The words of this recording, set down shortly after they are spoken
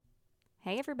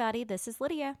Hey everybody, this is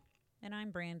Lydia, And I'm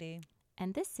Brandy.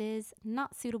 and this is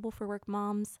Not Suitable for Work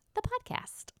Moms, the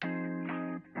podcast.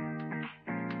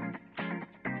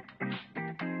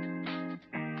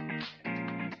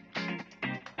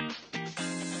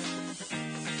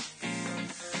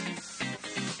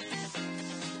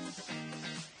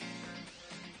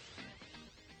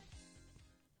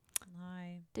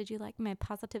 Hi. Did you like my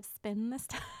positive spin this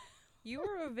time? You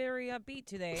were very upbeat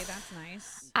today. That's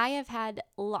nice. I have had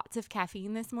lots of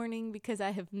caffeine this morning because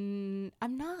I'm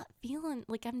not feeling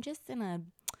like I'm just in a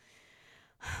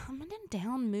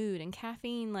down mood, and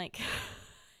caffeine makes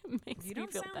You me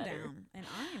don't feel sound better. down. And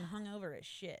I am hungover as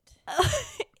shit.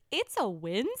 It's a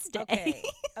Wednesday.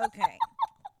 Okay.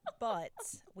 But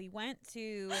we went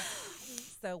to,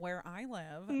 where I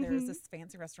live, there's this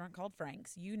fancy restaurant called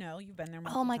Frank's. You know, you've been there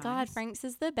multiple Oh my times. God, Frank's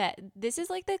is the best. This is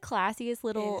like the classiest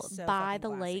little so by fucking the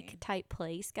classy. lake type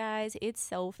place, guys. It's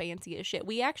so fancy as shit.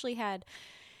 We actually had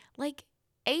like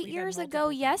 8 We've had years ago multiple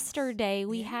things. yesterday,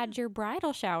 we Yeah. had your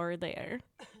bridal shower there.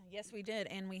 Yes, we did.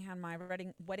 And we had my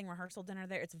wedding rehearsal dinner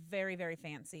there. It's very, very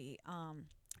fancy. The And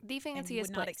you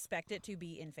fanciest would not place. expect it to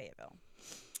be in Fayetteville.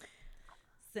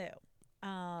 So,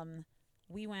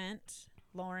 we went,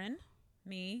 Lauren,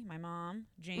 me, my mom,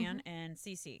 Jan, and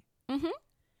Cece. Mm-hmm.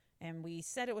 And we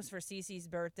said it was for Cece's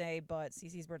birthday, but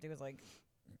Cece's birthday was like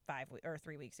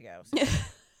 3 weeks ago. So.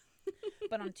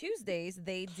 But on Tuesdays,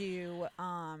 they do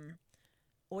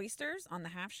oysters on the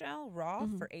half shell raw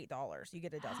for $8. You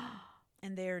get a dozen.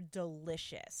 And they're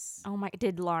delicious. Oh my,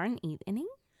 did Lauren eat any?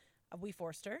 We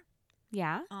forced her.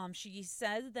 Yeah. She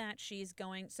said that she's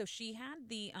going. So she had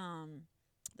the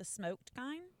smoked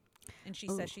kind, and she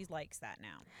says she likes that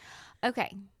now.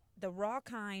 Okay. The raw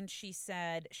kind, she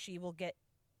said she will get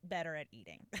better at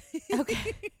eating.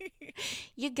 Okay.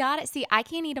 You got it. See, I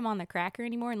can't eat them on the cracker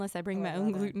anymore unless I bring Oh, my I own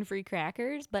love it. gluten-free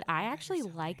crackers. But I they're actually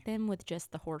so like them with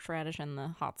just the horseradish and the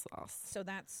hot sauce. So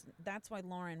that's why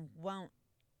Lauren won't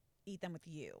eat them with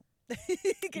you.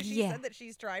 Because she Yeah. said that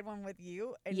she's tried one with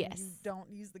you and Yes. you don't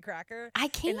use the cracker. I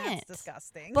can't. And that's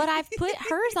disgusting. But I've put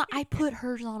hers on. I put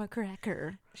hers on a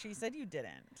cracker. She said you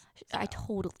didn't. I So.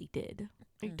 totally did.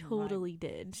 I Mhm, totally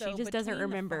did. So She just doesn't between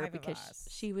the remember 5 of because us-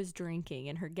 she was drinking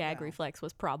and her gag Well. reflex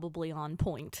was probably on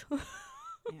point.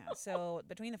 Yeah. So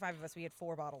between the 5 of us, we had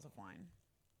 4 bottles of wine.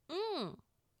 Mm.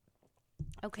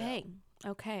 Okay.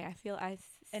 Okay. I feel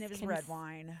And it was red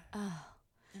wine.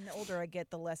 And the older I get,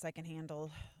 the less I can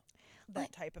handle that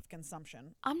Like, type of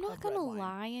consumption. I'm not of going to red wine.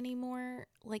 lie anymore.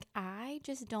 Like, I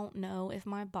just don't know if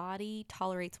my body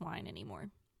tolerates wine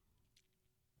anymore.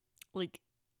 Like,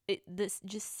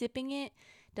 just sipping it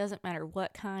doesn't matter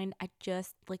what kind. I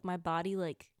just, like, my body,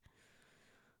 like,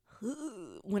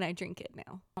 when I drink it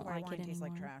now. I don't Why like wine it tastes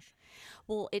like anymore. trash.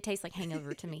 Well, it tastes like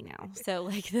hangover to me now. So,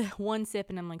 like, the one sip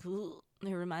and I'm like, "Ugh."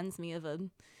 It reminds me of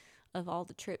all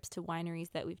the trips to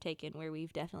wineries that we've taken where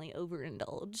we've definitely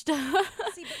overindulged.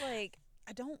 See, but like,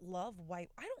 I don't love white.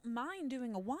 I don't mind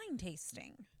doing a wine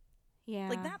tasting. Yeah.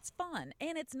 Like, that's fun.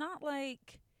 And it's not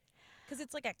like, because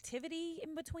it's like activity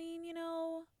in between, you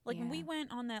know? Like, when we Yeah.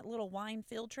 went on that little wine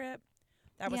field trip,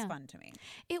 that was Yeah. fun to me.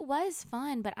 It was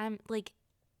fun, but I'm like,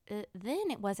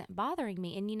 then it wasn't bothering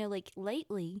me. And, you know, like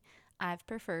lately, I've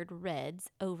preferred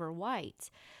reds over whites.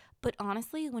 But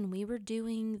honestly, when we were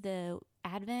doing the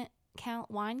Advent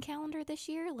wine calendar this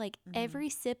year, like every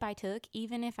sip I took,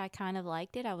 even if I kind of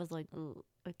liked it, I was like, "Ugh,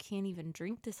 I can't even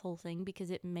drink this whole thing because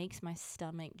it makes my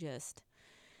stomach just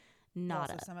not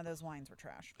Also, up." some of those wines were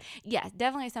trash. Yeah,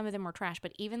 definitely some of them were trash,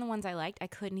 but even the ones I liked, I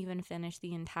couldn't even finish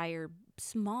the entire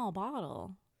small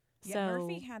bottle. Yeah, So,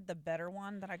 Murphy had the better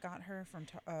one that I got her from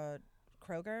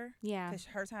Kroger. yeah. Because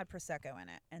hers had Prosecco in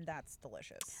it, and that's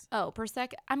delicious. Oh,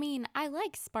 Prosecco. I mean, I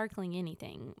like sparkling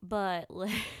anything, but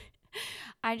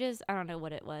I don't know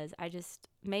what it was.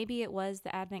 Maybe it was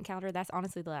the Advent calendar. That's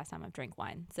honestly the last time I've drank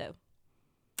wine. So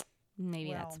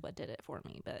maybe that's Well, what did it for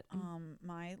me. But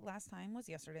My last time was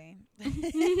yesterday.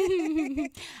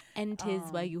 and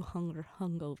 'tis why you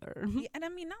hungover. Yeah, and I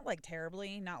mean, not like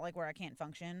terribly, not like where I can't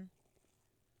function,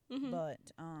 but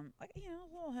like, you know,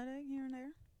 a little headache here and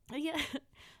there. Yeah.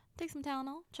 Take some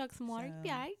Tylenol, chug some water. So-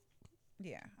 Yeah.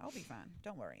 Yeah, I'll be fine.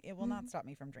 Don't worry. It will not stop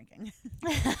me from drinking.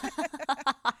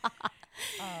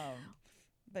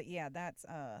 But yeah, that's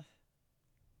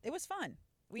it was fun.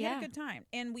 We had Yeah. a good time,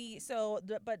 and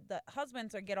but the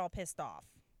husbands get all pissed off.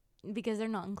 Because they're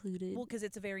not included. Well, because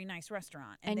it's a very nice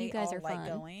restaurant, And they you guys all are like fun.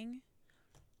 going.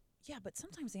 Yeah, but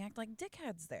sometimes they act like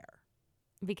dickheads there.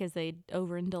 Because they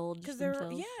overindulge Because they're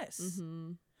themselves. yes,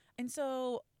 Mm-hmm. and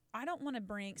so I don't want to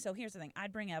bring. So here's the thing: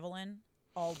 I'd bring Evelyn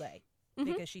all day Mhm.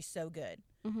 because she's so good.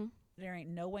 Mm-hmm. there ain't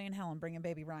no way in hell I'm bringing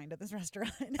baby Ryan to this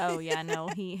restaurant. Oh yeah, no.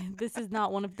 This is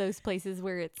not one of those places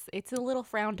where it's a little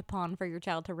frowned upon for your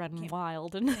child to run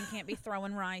wild and and can't be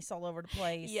throwing rice all over the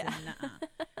place. Yeah.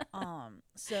 And,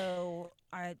 so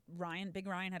Big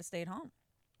Ryan had to stay at home.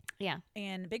 Yeah.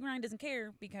 And Big Ryan doesn't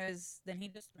care because then he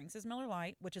just drinks his Miller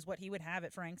Lite, which is what he would have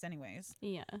at Frank's anyways.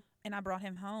 Yeah. And I brought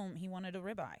him home. He wanted a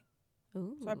ribeye.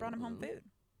 Ooh. So I brought him home food.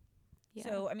 Yeah.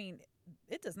 So, I mean,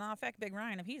 it does not affect Big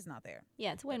Ryan if he's not there.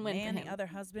 Yeah, it's a But win-win for man, him. the other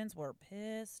husbands were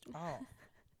pissed off.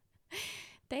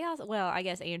 They also, well, I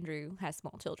guess Andrew has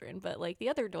small children, but like the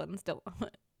other ones don't.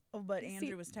 Oh, but See-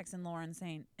 Andrew was texting Lauren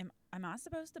saying, am I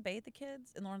supposed to bathe the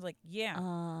kids? And Lauren's like,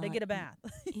 yeah, they get a bath.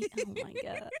 Oh my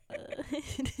god.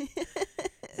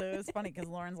 So it was funny because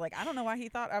Lauren's like, I don't know why he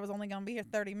thought I was only going to be here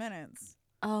 30 minutes.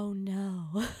 Oh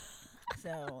no.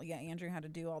 So, yeah, Andrew had to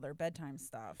do all their bedtime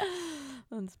stuff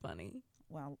That's funny.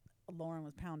 while Lauren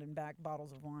was pounding back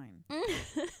bottles of wine.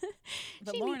 She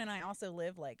But Lauren and I also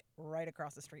live like right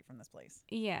across the street from this place.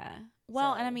 Yeah.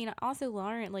 Well, and I So- mean, also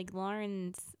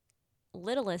Lauren's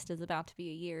littlest is about to be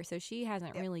a year, so she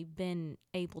hasn't Yep. really been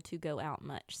able to go out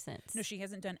much since. No, she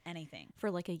hasn't done anything.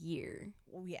 for like a year.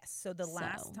 Well, yes. So the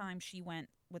last So- time she went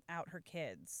without her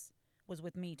kids was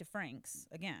with me to Frank's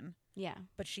again, Yeah.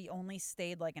 but she only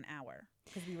stayed like an hour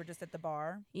because we were just at the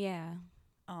bar. Yeah.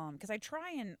 Because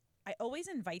I always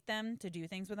invite them to do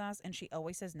things with us, and she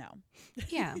always says no.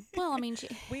 Yeah. Well, I mean,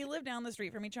 We live down the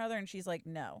street from each other, and she's like,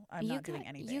 no, I'm not doing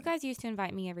anything. You guys used to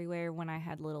invite me everywhere when I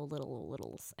had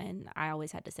littles, and I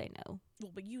always had to say no.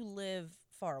 Well, but you live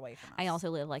far away from us. I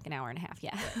also live like an hour and a half.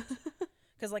 Yeah.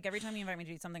 Because like every time you invite me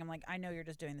to eat something, I'm like, I know you're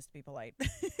just doing this to be polite.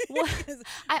 Well, 'Cause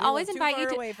I we always live too invite far you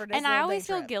to, away for this and I little always day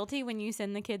feel trip. guilty when you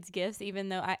send the kids gifts, even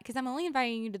though because I'm only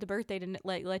inviting you to the birthday to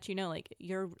let you know, like,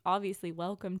 you're obviously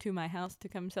welcome to my house to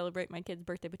come celebrate my kid's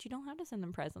birthday, but you don't have to send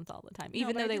them presents all the time, No,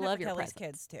 even but though I they do that love for your Kelly's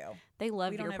presents. kids too. They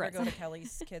love We your don't ever go presents. to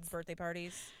Kelly's kids' birthday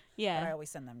parties, but I Yeah, always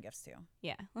send them gifts too.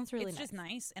 yeah, that's really It's nice. just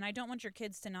nice, and I don't want your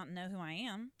kids to not know who I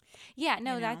am. Yeah,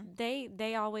 no, you that know?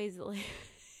 they always.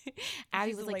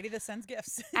 Abby She's was the like, lady that sends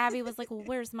gifts. Abby was like, well,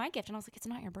 where's my gift? And I was like, it's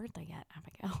not your birthday yet,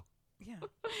 Abigail. Yeah,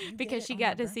 you get Because it she on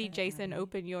got my to see birthday, Jason Abby.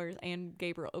 open yours and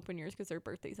Gabriel open yours because their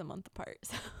birthday's a month apart.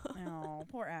 So Oh,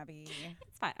 poor Abby.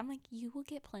 it's fine. I'm like, you will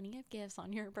get plenty of gifts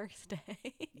on your birthday.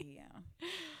 Yeah.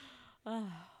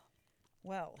 Oh,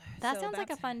 Well, that so sounds like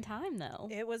a that's- fun time, though.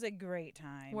 It was a great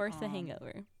time. Worth the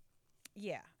hangover.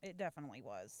 Yeah, it definitely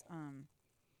was.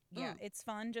 Yeah, Mm. it's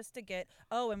fun just to get.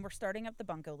 Oh, and we're starting up the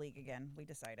Bunko League again. We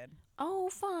decided. Oh,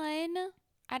 fun.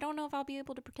 I don't know if I'll be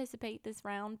able to participate this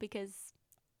round because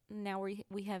now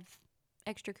we have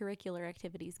extracurricular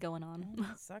activities going on. Oh,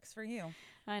 that sucks for you.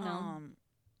 I know.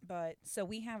 But so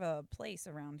we have a place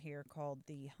around here called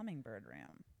the Hummingbird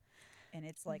Room, and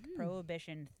it's like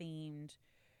prohibition themed,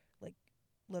 like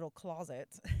little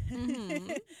closets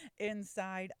Mhm.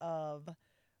 inside of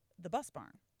the bus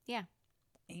barn. Yeah.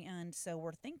 And so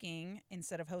we're thinking,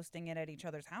 instead of hosting it at each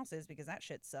other's houses, because that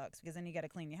shit sucks, because then you got to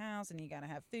clean your house and you got to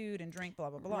have food and drink, blah,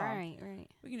 blah, blah. Right.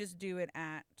 We can just do it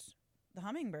at the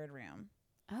Hummingbird Room.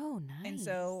 Oh, nice. And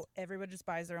so everybody just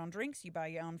buys their own drinks. You buy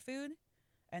your own food.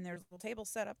 And there's little tables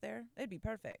set up there. It'd be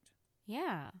perfect.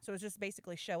 yeah, So it's just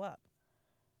basically show up.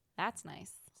 that's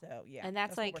nice. So, yeah. And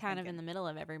that's what like we're kind of in thinking. the middle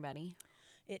of everybody.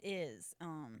 It is.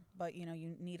 But, you know,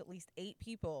 you need at least 8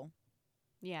 people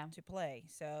Yeah. to play.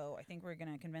 So I think we're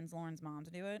going to convince Lauren's mom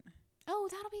to do it. Oh,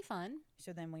 that'll be fun.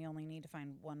 So then we only need to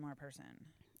find one more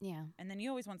person. Yeah. And then you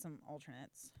always want some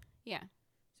alternates. Yeah.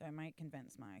 So I might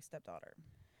convince my stepdaughter.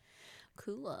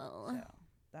 Cool. So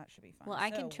that should be fun. Well, I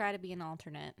So, can try to be an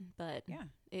alternate, but Yeah.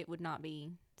 it would not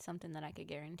be something that I could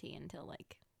guarantee until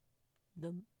like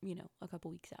a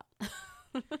couple weeks out.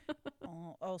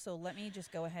 So let me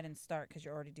just go ahead and start because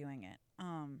you're already doing it.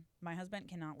 My husband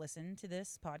cannot listen to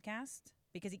this podcast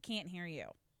because he can't hear you.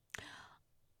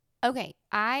 Okay,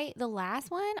 the last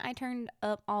one I turned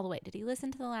up all the way. Did he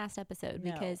listen to the last episode?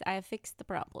 No. Because I have fixed the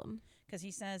problem. Because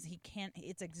he says he can't.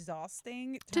 It's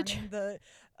exhausting To turning the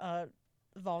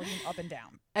volume up and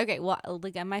down. Okay, well,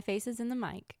 like my face is in the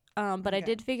mic. But I Okay.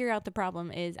 did figure out the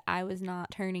problem is I was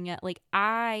not turning it. Like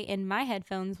I in my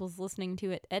headphones was listening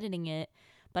to it, editing it,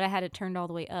 but I had it turned all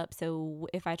the way up. So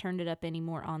if I turned it up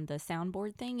anymore on the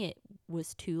soundboard thing, it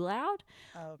was too loud.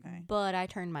 Oh, okay. But I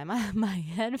turned my my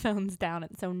headphones down,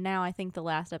 and so now I think the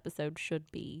last episode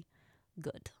should be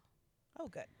good. Oh,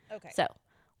 good. Okay. So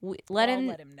I'll let him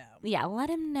know. Yeah, let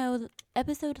him know.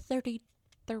 Episode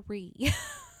 33.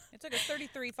 It took us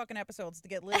 33 fucking episodes to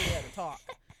get Lydia to talk.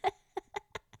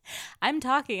 I'm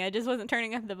talking. I just wasn't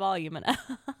turning up the volume enough.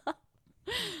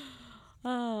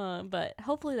 But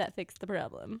hopefully that fixed the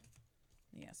problem.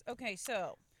 Yes. Okay.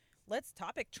 So let's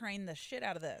topic train the shit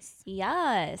out of this.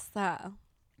 Yes.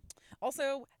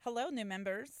 Also, hello, new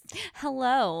members.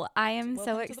 Hello. I am Welcome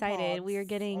so to the excited. We are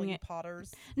pods, all you getting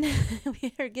potters.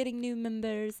 we are getting new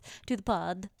members to the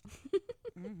pod.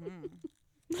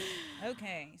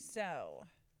 Okay, so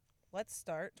let's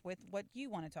start with what you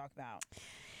want to talk about.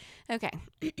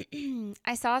 Okay.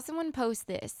 I saw someone post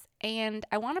this, and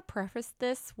I want to preface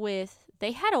this with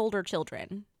they had older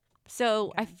children.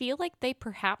 So I Okay. feel like they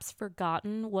perhaps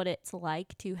forgotten what it's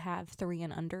like to have 3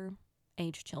 and under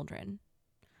age children.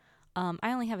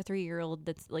 I only have a 3-year-old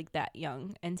that's like that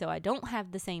young, and so I don't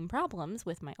have the same problems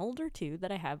with my older 2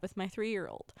 that I have with my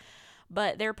 3-year-old.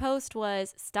 But their post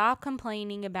was, stop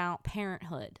complaining about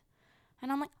parenthood.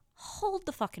 And I'm like, hold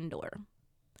the fucking door.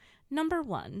 Number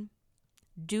 1,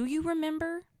 do you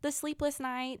remember the sleepless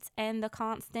nights and the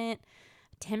constant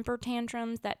temper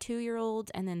tantrums that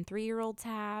 2-year-olds and then 3-year-olds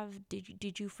have?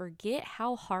 Did you forget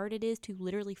how hard it is to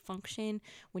literally function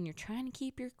when you're trying to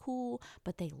keep your cool,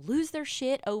 but they lose their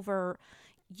shit over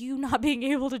you not being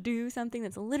able to do something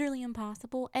that's literally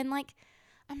impossible? And like,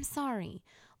 I'm sorry,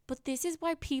 but this is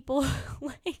why people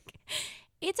like,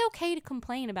 it's okay to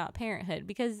complain about parenthood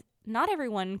because not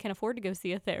everyone can afford to go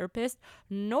see a therapist,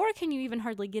 nor can you even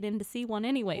hardly get in to see one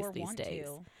anyways Or these want days.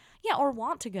 to. Yeah, or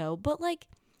want to go, but like,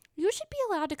 you should be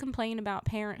allowed to complain about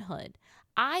parenthood.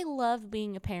 I love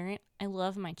being a parent. I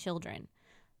love my children.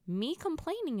 Me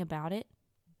complaining about it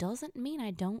doesn't mean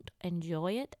I don't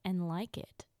enjoy it and like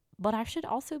it. But I should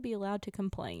also be allowed to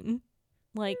complain.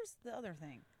 Like, Here's the other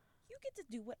thing. You get to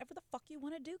do whatever the fuck you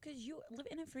want to do because you live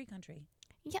in a free country.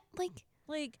 yeah, like,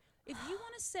 If you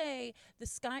want to say the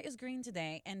sky is green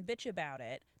today and bitch about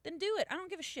it, then do it. I don't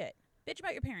give a shit. Bitch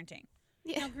about your parenting.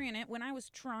 yeah. Now, granted, when I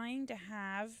was trying to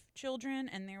have children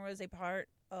and there was a part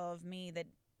of me that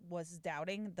was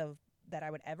doubting that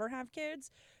I would ever have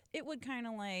kids, it would kind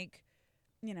of like,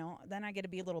 then I get to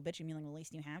be a little bitchy and be like, well, at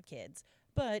least you have kids.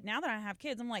 But now that I have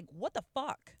kids, I'm like, what the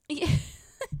fuck? Yeah.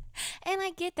 And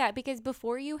I get that because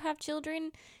before you have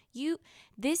children,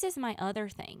 this is my other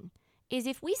thing, is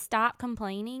if we stop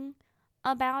complaining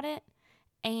about it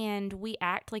and we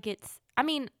act like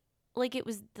like it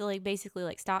was like basically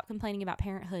like stop complaining about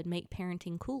parenthood, make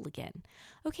parenting cool again.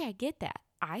 Okay, I get that.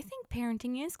 I think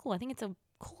parenting is cool. I think it's a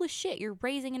cool as shit. You're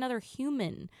raising another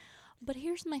human. But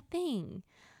here's my thing.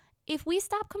 If we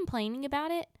stop complaining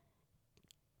about it,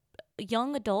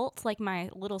 young adults like my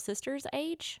little sister's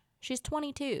age, she's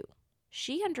 22.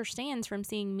 She understands from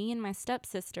seeing me and my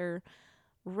stepsister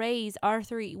raise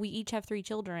we each have 3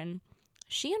 children.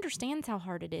 She understands how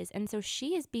hard it is. And so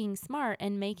she is being smart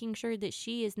and making sure that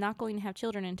she is not going to have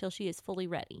children until she is fully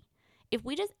ready. If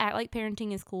we just act like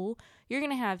parenting is cool, you're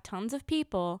going to have tons of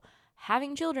people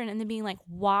having children and then being like,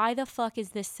 why the fuck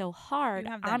is this so hard?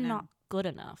 You have that I'm now. not good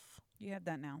enough. You have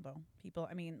that now, though. People,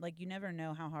 you never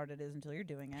know how hard it is until you're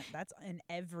doing it. That's in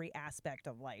every aspect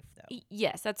of life, though.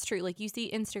 Yes, that's true. Like, you see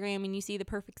Instagram and you see the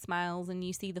perfect smiles and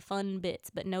you see the fun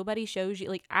bits, but nobody shows you.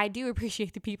 Like, I do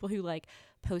appreciate the people who, like,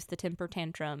 post the temper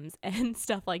tantrums and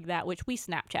stuff like that, which we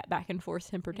Snapchat back and forth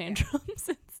temper tantrums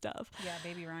and stuff. Yeah,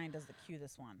 Baby Ryan does the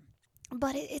cutest one.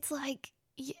 But it's like,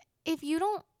 if you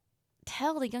don't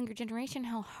tell the younger generation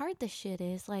how hard this shit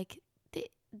is, like,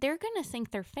 they're going to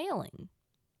think they're failing.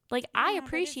 Like, Yeah, I but is it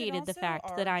appreciated the also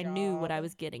fact that our I knew what I job?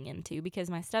 was getting into because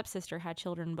my stepsister had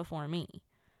children before me.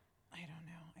 I don't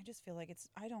know. I just feel like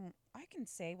I can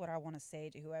say what I want to say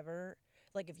to whoever.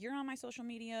 Like, if you're on my social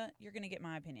media, you're going to get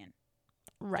my opinion.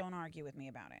 Right. Don't argue with me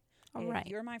about it. All If right.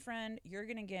 you're my friend, you're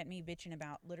going to get me bitching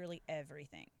about literally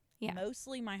everything. Yeah.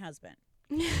 Mostly my husband.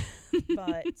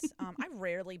 But I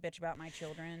rarely bitch about my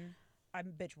children. I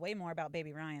bitch way more about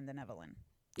Baby Ryan than Evelyn.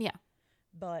 Yeah.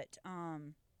 But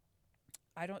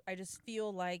I just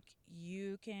feel like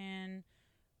you can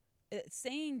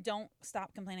saying don't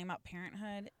stop complaining about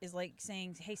parenthood is like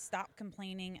saying, hey, stop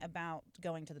complaining about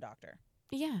going to the doctor,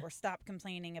 Yeah. or stop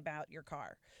complaining about your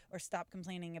car, or stop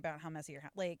complaining about how messy your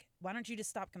house. Like, why don't you just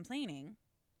stop complaining?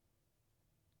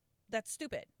 That's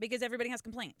stupid because everybody has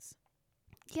complaints.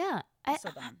 Yeah. So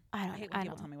dumb. I I don't hate when I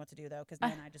people don't tell me what to do though, because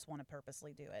then I just want to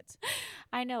purposely do it.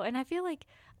 I know, and I feel like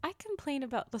I complain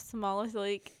about the smallest,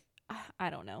 like, I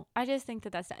don't know. I just think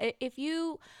that that's not, if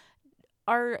you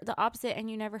are the opposite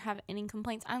and you never have any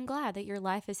complaints, I'm glad that your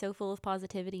life is so full of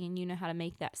positivity and you know how to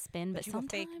make that spin. But you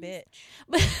sometimes, a fake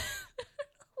bitch.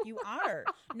 You are.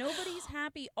 Nobody's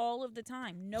happy all of the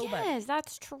time. Nobody. Yes,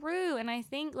 that's true. And I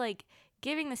think like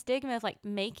giving the stigma of like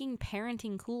making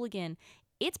parenting cool again,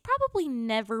 it's probably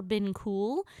never been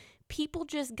cool people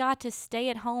just got to stay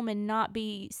at home and not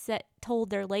be told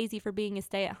they're lazy for being a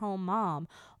stay-at-home mom,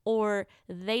 or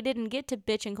they didn't get to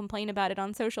bitch and complain about it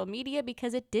on social media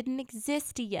because it didn't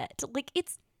exist yet. Like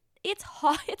it's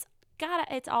hard.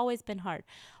 It's always been hard.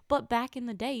 But back in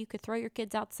the day, you could throw your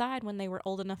kids outside when they were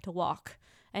old enough to walk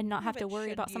and not have to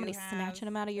worry about somebody snatching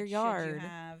them out of your yard.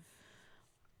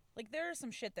 Like, there is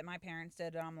some shit that my parents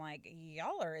did, and I'm like,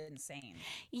 y'all are insane.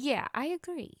 Yeah, I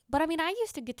agree. But I mean, I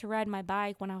used to get to ride my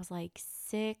bike when I was like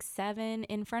 6, 7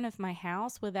 in front of my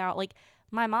house without, like,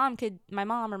 my mom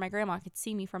or my grandma could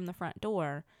see me from the front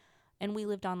door. And we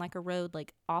lived on like a road,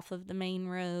 like off of the main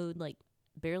road, like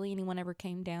barely anyone ever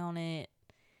came down it.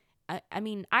 I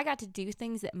mean, I got to do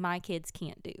things that my kids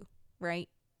can't do, right?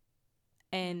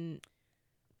 And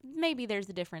maybe there's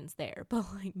a difference there, but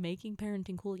like making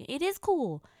parenting cool again, it is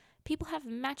cool. People have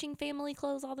matching family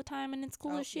clothes all the time, and it's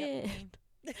cool as shit.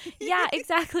 Yep. Yeah,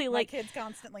 exactly. Like my kids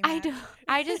constantly match.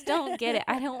 I just don't get it.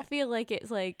 I don't feel like it's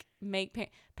like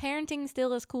parenting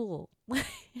still is cool.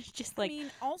 It's just like, I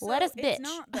mean, also, let us bitch. It's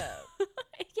not though.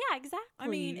 Yeah, exactly. I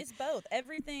mean, it's both.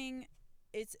 Everything.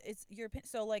 It's your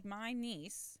so like my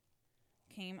niece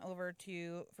came over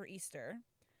for Easter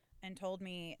and told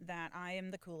me that I am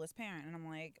the coolest parent, and I'm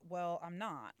like, well, I'm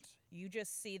not. You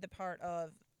just see the part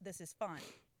of this is fun.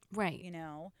 Right. You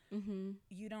know,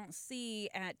 you don't see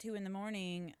at 2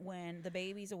 a.m. when the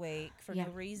baby's awake for no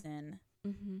reason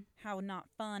how not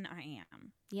fun I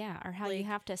am. Yeah, or how you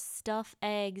have to stuff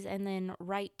eggs and then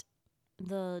write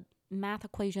the math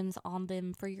equations on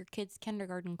them for your kids'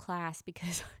 kindergarten class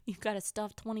because you've got to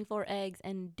stuff 24 eggs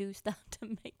and do stuff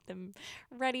to make them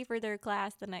ready for their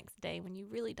class the next day when you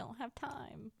really don't have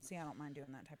time. See, I don't mind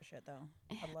doing that type of shit, though.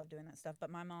 I love doing that stuff.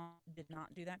 But my mom did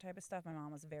not do that type of stuff. My mom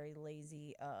was a very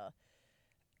lazy,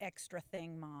 extra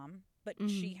thing mom. But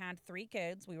she had 3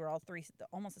 kids. We were all 3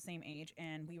 almost the same age,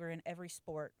 and we were in every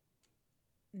sport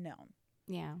known.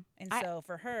 Yeah. And so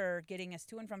for her, getting us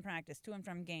to and from practice, to and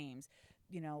from games,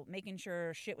 you know, making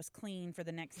sure shit was clean for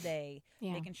the next day,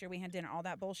 making sure we had dinner, all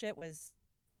that bullshit was,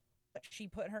 she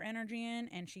put her energy in,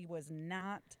 and she was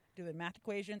not doing math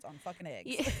equations on fucking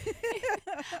eggs. Yeah.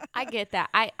 I get that.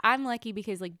 I'm lucky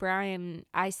because like Brian,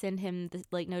 I send him the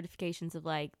like notifications of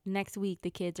like next week the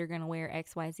kids are gonna wear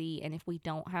XYZ, and if we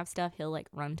don't have stuff, he'll like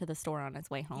run to the store on his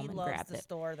way home and grab it. He loves the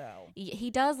store though. He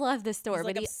does love the store,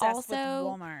 but he also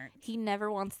Walmart. He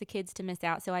never wants the kids to miss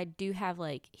out. So I do have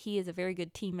like, he is a very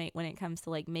good teammate when it comes to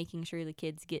like making sure the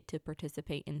kids get to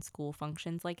participate in school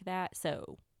functions like that.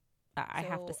 So I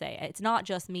have to say, it's not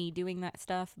just me doing that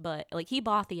stuff, but like he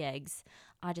bought the eggs.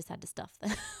 I just had to stuff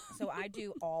them. So I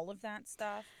do all of that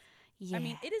stuff. Yeah. I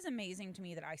mean, it is amazing to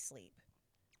me that I sleep.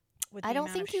 With the I don't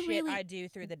amount think of you shit really I do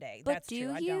through the day. But That's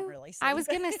do true. you? I don't really sleep. I was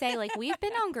going to say, like, we've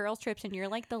been on girls' trips and you're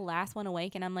like the last one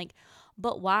awake. And I'm like,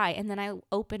 but why? And then I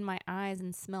open my eyes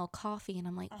and smell coffee. And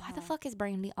I'm like, why the fuck is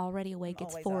Brandy already awake?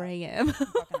 It's 4 a.m. I'm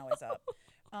fucking always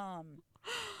up.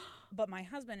 But my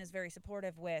husband is very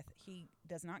supportive he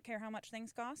does not care how much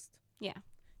things cost. Yeah.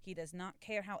 He does not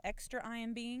care how extra I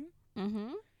am being.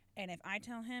 Mm-hmm. And if I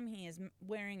tell him he is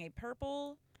wearing a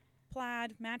purple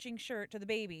plaid matching shirt to the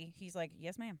baby, he's like,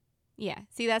 yes, ma'am. Yeah.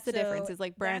 See, that's the difference. Is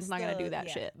like Brian's not going to do that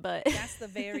shit. But that's the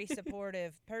very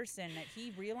supportive person that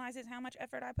he realizes how much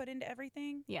effort I put into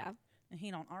everything. Yeah. And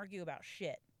he don't argue about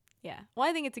shit. Yeah. Well,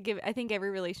 I think it's a give. I think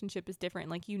every relationship is different.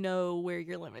 Like, you know where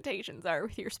your limitations are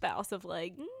with your spouse of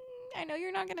like, I know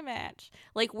you're not going to match.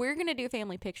 Like, we're going to do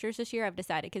family pictures this year, I've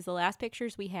decided, because the last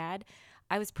pictures we had,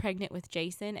 I was pregnant with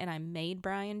Jason, and I made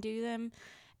Brian do them.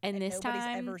 And this nobody's time...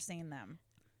 Nobody's ever seen them.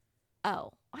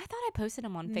 Oh, I thought I posted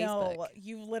them on Facebook. No,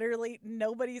 you literally...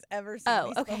 Nobody's ever seen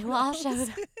these okay. photos. Well, I'll show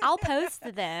them. I'll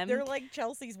post them. They're like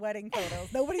Chelsea's wedding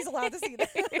photos. Nobody's allowed to see them.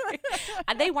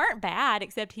 They weren't bad,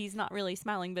 except he's not really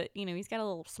smiling, but, you know, he's got a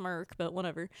little smirk, but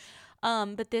whatever.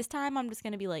 But this time I'm just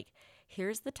going to be like,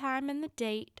 here's the time and the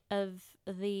date of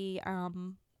the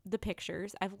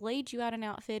pictures. I've laid you out an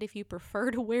outfit if you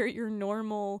prefer to wear your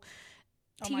normal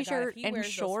t-shirt and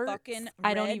shorts.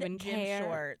 I don't even care.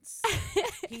 Shorts.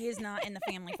 He is not in the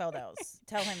family photos.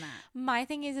 Tell him that. My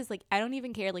thing is like, I don't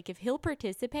even care. Like, if he'll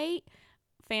participate,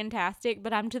 fantastic.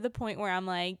 But I'm to the point where I'm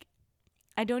like,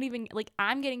 I don't even, like,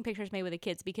 I'm getting pictures made with the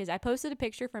kids because I posted a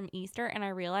picture from Easter and I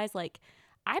realized, like,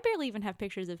 I barely even have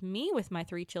pictures of me with my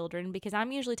 3 children because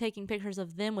I'm usually taking pictures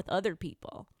of them with other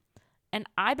people. And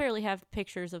I barely have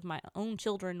pictures of my own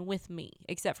children with me,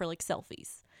 except for, like,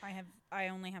 selfies. I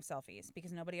only have selfies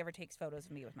because nobody ever takes photos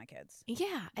of me with my kids.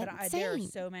 Yeah, but there are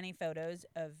so many photos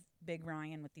of Big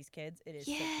Ryan with these kids. It is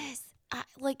yes. so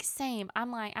like same.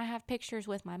 I'm like, I have pictures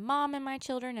with my mom and my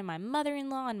children and my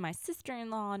mother-in-law and my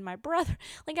sister-in-law and my brother.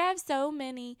 Like I have so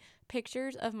many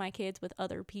pictures of my kids with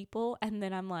other people, and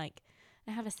then I'm like,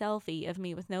 I have a selfie of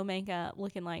me with no makeup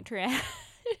looking like trash.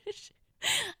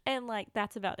 And like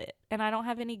that's about it. And I don't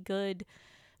have any good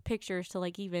pictures to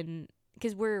like even,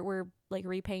 because we're like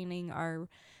repainting our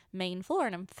main floor,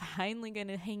 and I'm finally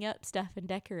gonna hang up stuff and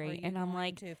decorate, and I'm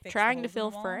like trying to fill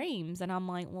frames, and I'm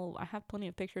like, well, I have plenty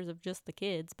of pictures of just the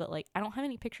kids, but like I don't have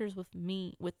any pictures with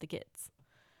me with the kids.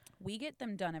 We get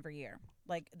them done every year.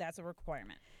 Like that's a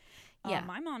requirement. Yeah.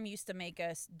 My mom used to make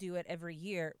us do it every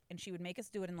year, and she would make us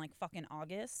do it in like fucking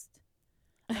August,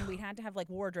 and we had to have like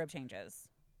wardrobe changes.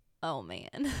 Oh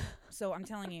man. So I'm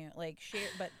telling you, like,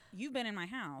 but you've been in my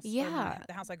house, Yeah,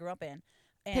 the house I grew up in,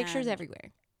 and pictures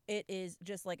everywhere. It is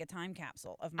just like a time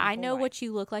capsule of my I know life. what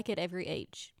you look like at every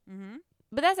age. Mm-hmm.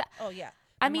 But that's, oh yeah.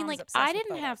 I mean, like I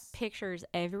didn't have pictures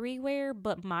everywhere,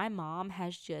 but my mom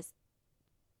has just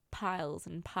piles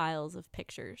and piles of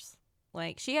pictures.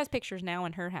 Like she has pictures now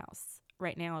in her house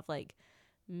right now of like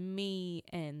me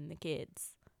and the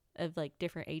kids of like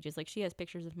different ages. Like she has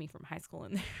pictures of me from high school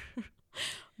in there.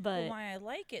 But why I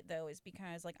like it though is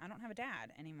because like I don't have a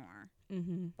dad anymore.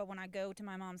 Mm-hmm. But when I go to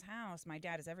my mom's house, my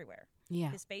dad is everywhere.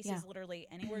 Yeah, his face is literally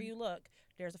anywhere you look.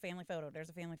 There's a family photo. There's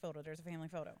a family photo. There's a family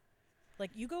photo.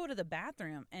 Like you go to the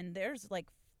bathroom and there's like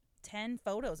 10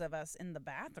 photos of us in the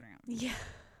bathroom. Yeah.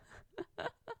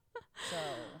 So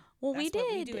well, we do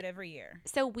it every year.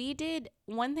 So we did,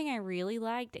 one thing I really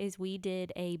liked is we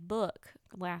did a book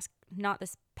not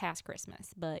this past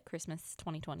Christmas, but Christmas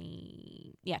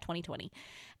 2020. Yeah, 2020.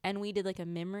 And we did like a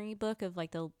memory book of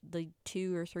like the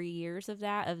 2 or 3 years of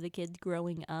the kids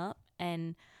growing up.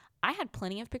 And I had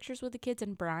plenty of pictures with the kids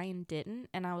and Brian didn't.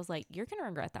 And I was like, you're going to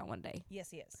regret that one day.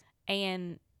 Yes, he is.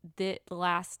 And the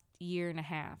last year and a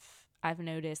half, I've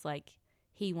noticed like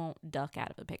he won't duck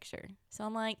out of a picture. So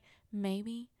I'm like,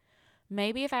 maybe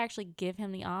if I actually give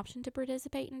him the option to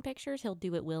participate in pictures, he'll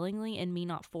do it willingly and me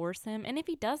not force him. And if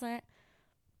he doesn't,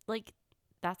 like,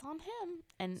 that's on him.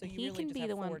 And so he really can just be have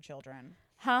the one. 4 children.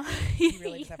 Huh? You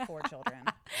really just have 4 children.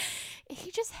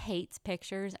 He just hates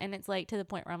pictures. And it's like to the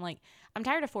point where I'm like, I'm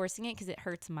tired of forcing it because it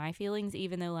hurts my feelings,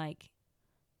 even though like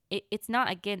it's not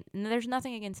again. There's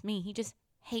nothing against me. He just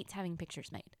hates having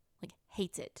pictures made. Like,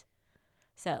 hates it.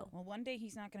 So, well, one day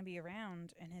he's not going to be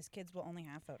around and his kids will only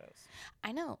have photos.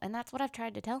 I know. And that's what I've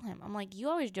tried to tell him. I'm like, you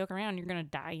always joke around you're going to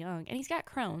die young. And he's got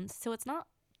Crohn's. So it's not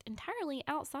entirely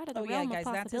outside of the realm of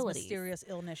possibilities. That's his mysterious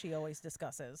illness he always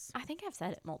discusses. I think I've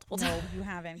said it multiple times. No, you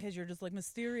haven't, because you're just like,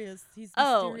 mysterious. He's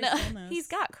no. Illness. He's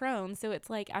got Crohn's. So it's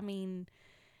like, I mean,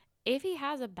 if he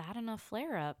has a bad enough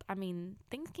flare-up, I mean,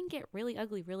 things can get really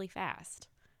ugly really fast.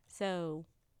 So,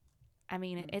 I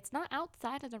mean, it's not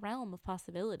outside of the realm of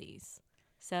possibilities.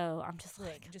 So I'm just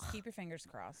like, just keep your fingers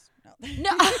crossed. No.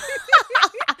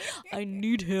 I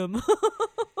need him.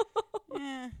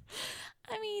 Yeah.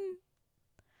 I mean,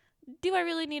 do I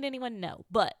really need anyone? No,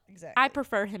 but exactly. I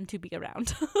prefer him to be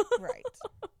around. Right.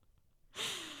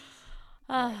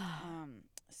 Right.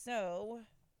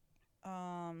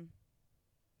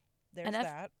 There's enough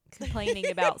that.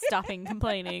 Stopping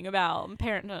complaining about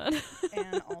parenthood.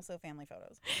 And also family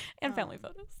photos. And family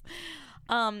photos.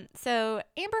 So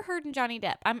Amber Heard and Johnny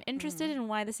Depp. I'm interested in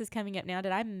why this is coming up now.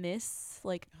 Did I miss,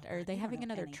 like, are they having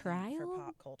another trial? For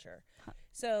pop culture.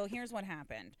 So here's what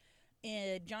happened.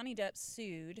 Johnny Depp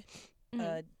sued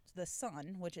The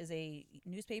Sun, which is a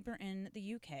newspaper in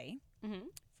the UK,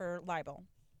 for libel.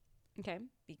 Okay.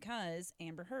 Because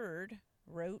Amber Heard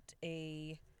wrote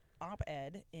a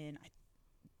op-ed in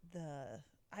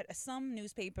some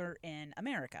newspaper in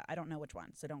America. I don't know which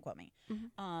one, so don't quote me.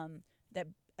 That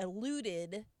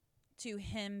alluded to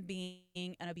him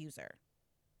being an abuser.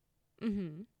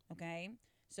 Okay?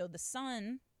 So The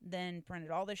Sun then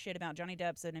printed all this shit about Johnny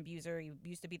Depp's an abuser. He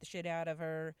used to beat the shit out of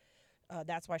her.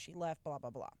 That's why she left, blah, blah,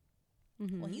 blah.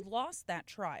 Well, he lost that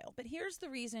trial. But here's the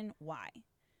reason why.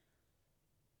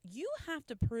 You have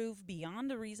to prove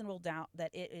beyond a reasonable doubt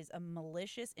that it is a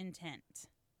malicious intent.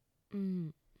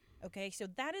 Okay, so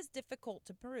that is difficult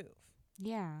to prove.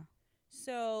 Yeah.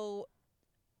 So,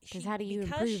 because how do you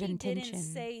because prove she intention? didn't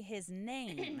say his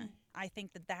name, I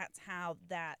think that's how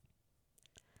that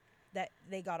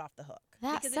they got off the hook.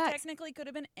 That because sucks. It technically could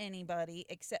have been anybody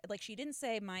except, like, she didn't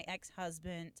say my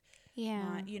ex-husband.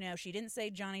 Yeah. She didn't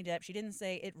say Johnny Depp. She didn't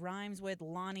say it rhymes with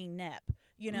Lonnie Knepp.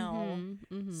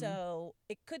 So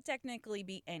it could technically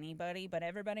be anybody, but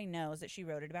everybody knows that she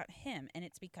wrote it about him, and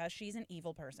it's because she's an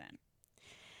evil person.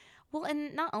 Well,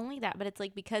 and not only that, but it's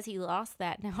like because he lost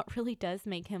that, now it really does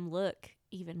make him look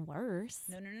even worse.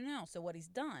 No. So what he's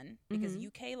done, because Mhm.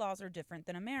 UK laws are different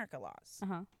than America laws.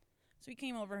 Uh-huh. So he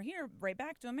came over here, right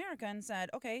back to America, and said,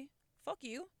 okay, fuck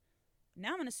you. Now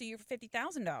I'm going to sue you for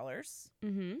 $50,000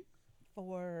 Mhm.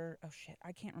 for, oh shit,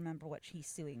 I can't remember what he's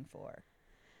suing for.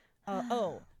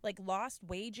 Like lost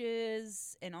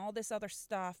wages and all this other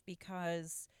stuff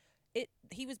because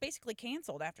he was basically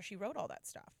canceled after she wrote all that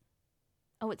stuff.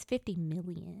 Oh, it's 50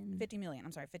 million. 50 million.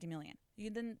 I'm sorry, 50 million. You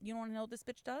don't want to know what this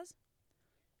bitch does?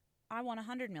 I want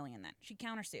 100 million then. She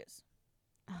countersues.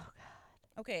 Oh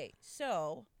god. Okay,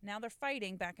 so now they're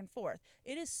fighting back and forth.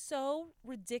 It is so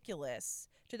ridiculous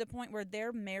to the point where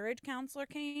their marriage counselor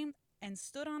came and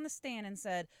stood on the stand and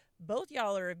said, both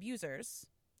y'all are abusers.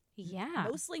 Yeah.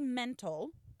 Mostly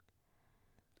mental,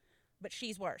 but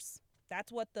she's worse.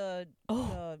 That's what the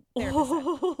therapist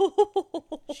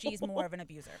said. She's more of an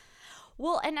abuser.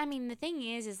 Well, and I mean, the thing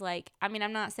is like, I mean,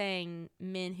 I'm not saying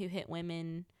men who hit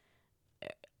women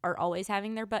are always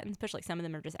having their buttons pushed. Like, some of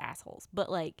them are just assholes.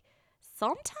 But, like,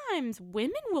 sometimes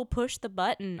women will push the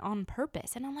button on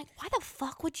purpose. And I'm like, why the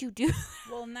fuck would you do that?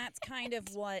 Well, and that's kind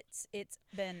of what it's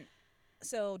been.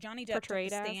 So Johnny Depp Portrayed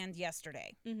took the as? stand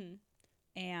yesterday. Mm-hmm.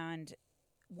 And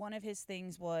one of his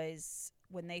things was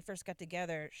when they first got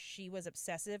together, she was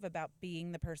obsessive about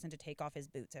being the person to take off his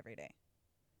boots every day.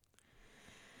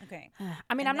 Okay.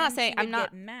 I mean, And I'm not then saying, she I'm would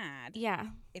not, get mad yeah.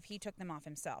 if he took them off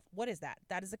himself. What is that?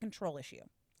 That is a control issue.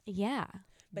 Yeah.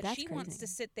 But that's she crazy. wants to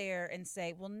sit there and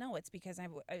say, well, no, it's because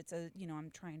I'm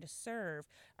trying to serve.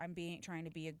 Trying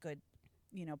to be a good,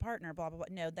 partner, blah, blah, blah.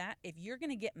 No, that if you're going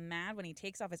to get mad when he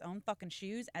takes off his own fucking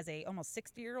shoes as a almost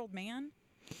 60-year-old man,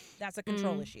 that's a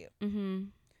control issue. Mm-hmm.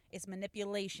 It's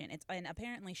manipulation. And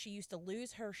apparently she used to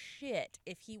lose her shit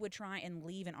if he would try and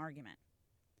leave an argument.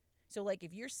 So, like,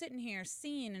 if you're sitting here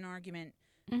seeing an argument,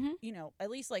 Mm-hmm. at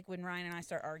least, like, when Ryan and I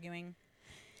start arguing,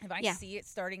 if I Yeah. see it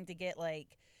starting to get,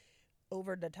 like,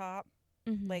 over the top,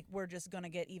 Mm-hmm. like, we're just going to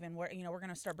get even, we're going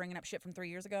to start bringing up shit from 3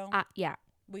 years ago. Yeah.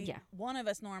 One of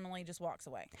us normally just walks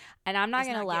away. And I'm not It's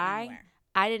going to not getting lie. anywhere.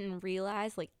 I didn't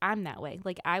realize, like, I'm that way.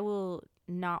 Like, I will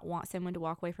not want someone to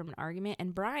walk away from an argument.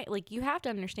 And Brian, like, you have to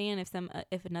understand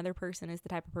if another person is the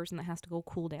type of person that has to go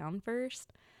cool down first.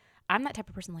 I'm that type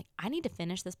of person, like, I need to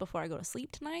finish this before I go to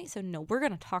sleep tonight. So, no, we're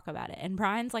going to talk about it. And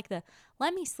Brian's like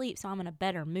let me sleep so I'm in a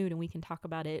better mood and we can talk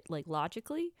about it, like,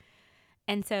 logically.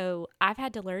 And so I've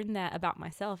had to learn that about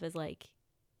myself is, like,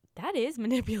 that is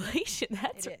manipulation.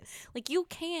 It is. Like, you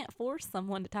can't force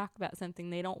someone to talk about something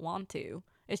they don't want to.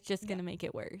 It's just going to make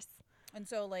it worse. And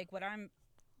so, like,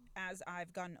 as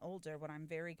I've gotten older,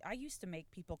 I used to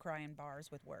make people cry in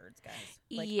bars with words, guys.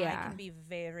 Like, I can be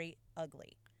very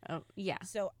ugly. Oh, yeah.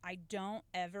 So I don't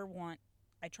ever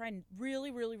I try really,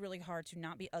 really, really hard to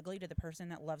not be ugly to the person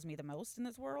that loves me the most in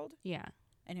this world. Yeah.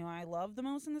 And who I love the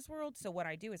most in this world. So what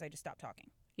I do is I just stop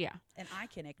talking. Yeah. And I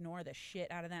can ignore the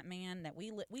shit out of that man that we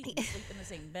can sleep in the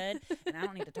same bed and I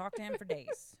don't need to talk to him for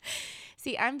days.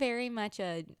 See, I'm very much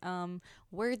a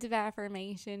words of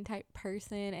affirmation type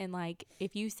person. And, like,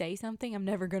 if you say something, I'm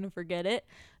never going to forget it.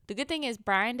 The good thing is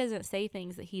Brian doesn't say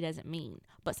things that he doesn't mean.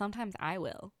 But sometimes I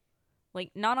will.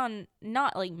 Like, not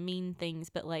like mean things,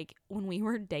 but, like, when we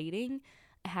were dating,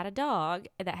 I had a dog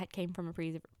that came from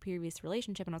a previous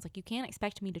relationship. And I was like, you can't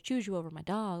expect me to choose you over my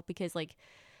dog because, like,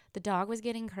 the dog was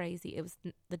getting crazy. It was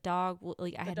the dog.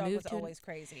 Like, I had moved to. The dog was always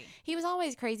crazy. He was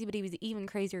always crazy, but he was even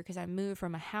crazier because I moved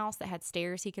from a house that had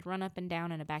stairs he could run up and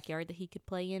down and a backyard that he could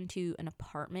play in to an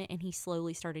apartment, and he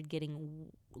slowly started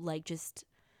getting, like, just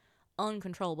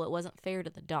uncontrollable. It wasn't fair to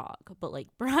the dog, but, like,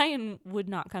 Brian would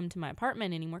not come to my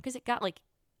apartment anymore because it got, like,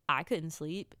 I couldn't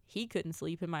sleep. He couldn't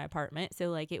sleep in my apartment, so,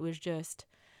 like, it was just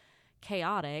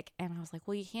chaotic. And I was like,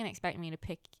 well, you can't expect me to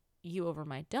pick you over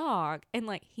my dog. And,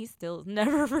 like, he still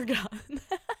never forgotten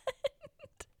that.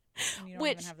 And you don't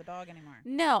even have the dog anymore.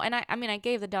 No, and I mean, I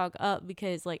gave the dog up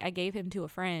because, like, I gave him to a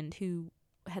friend who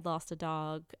had lost a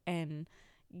dog and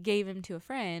gave him to a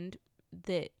friend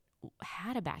that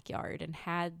had a backyard and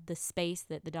had the space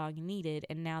that the dog needed.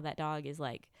 And now that dog is,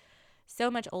 like, so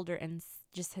much older and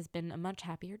just has been a much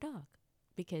happier dog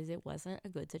because it wasn't a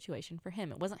good situation for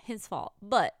him. It wasn't his fault,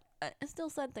 but I still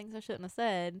said things I shouldn't have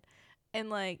said. And,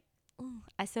 like,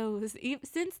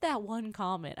 since that one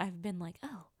comment, I've been like,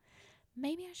 oh,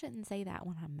 maybe I shouldn't say that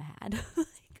when I'm mad.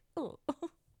 Like, oh,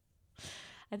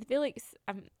 I feel like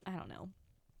I don't know.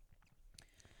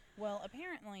 Well,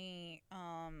 apparently,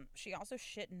 she also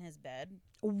shit in his bed.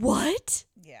 What?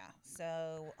 Yeah.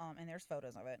 So, and there's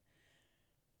photos of it.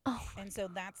 Oh. And so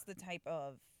that's the type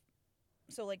of.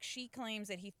 So, like, she claims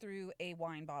that he threw a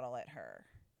wine bottle at her,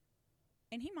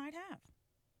 and he might have.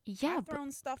 Yeah, I've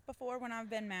thrown stuff before when I've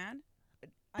been mad.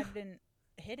 I didn't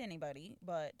hit anybody,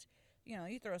 but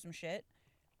you throw some shit.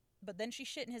 But then she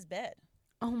shit in his bed.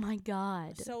 Oh my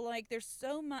God. So, like, there's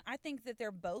so much. I think that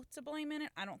they're both to blame in it.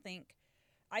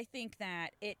 I think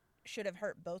that it should have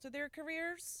hurt both of their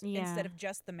careers instead of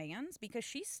just the man's, because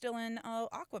she's still in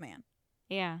Aquaman.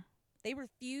 Yeah. They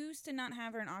refused to not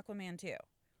have her in Aquaman too.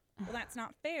 Well, that's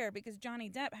not fair because Johnny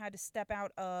Depp had to step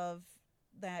out of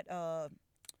that. What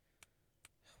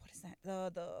is that?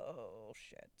 Oh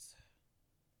shit.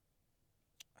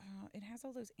 It has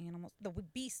all those animals. The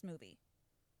Beast movie.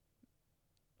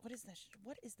 What is that?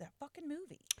 What is that fucking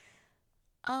movie?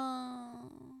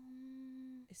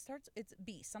 It's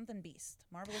Beast, something Beast,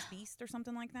 Marvelous Beast or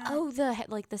something like that. Oh,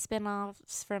 the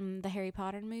spin-offs from the Harry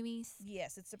Potter movies.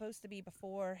 Yes, it's supposed to be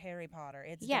before Harry Potter.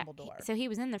 It's Yeah, Dumbledore. so he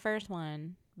was in the first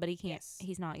one, but he can't. Yes.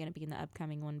 He's not going to be in the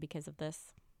upcoming one because of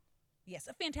this. Yes,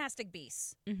 a Fantastic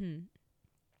Beast. Mm-hmm.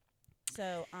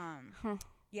 So,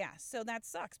 yeah, so that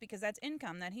sucks because that's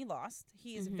income that he lost.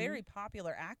 He is a very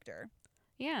popular actor.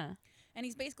 Yeah. And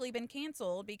he's basically been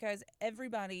canceled because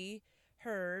everybody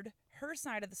heard her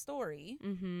side of the story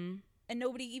and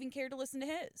nobody even cared to listen to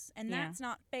his. And that's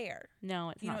not fair. No,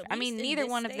 it's not. At I mean, least in neither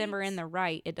this one of them are in state- the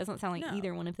right. It doesn't sound like No,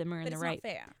 either one of them are in but the it's right. not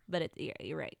fair. But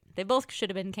you're right. They both should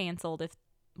have been canceled if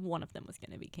one of them was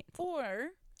going to be canceled. Or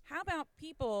how about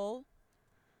people,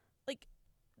 like,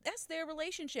 that's their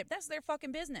relationship. That's their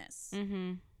fucking business.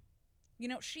 Mm-hmm.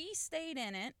 She stayed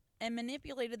in it and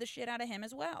manipulated the shit out of him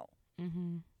as well.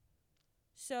 Mm-hmm.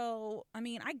 So, I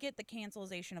mean, I get the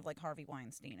cancelization of, like, Harvey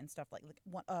Weinstein and stuff like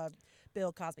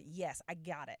Bill Cosby. Yes, I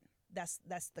got it. That's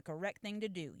the correct thing to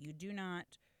do. You do not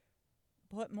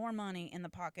put more money in the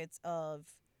pockets of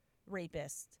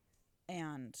rapists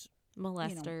and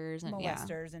Molesters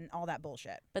and all that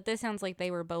bullshit. But this sounds like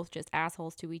they were both just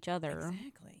assholes to each other.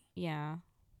 Exactly. Yeah.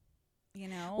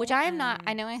 Which I am not.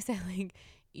 I know I said, like,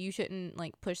 you shouldn't,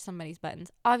 like, push somebody's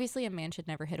buttons. Obviously, a man should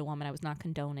never hit a woman. I was not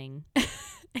condoning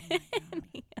any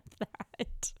of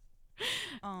that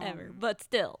ever. But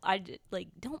still, I just, like,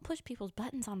 don't push people's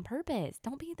buttons on purpose.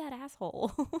 Don't be that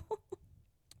asshole.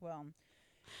 Well,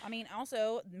 I mean,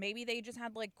 also, maybe they just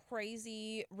had, like,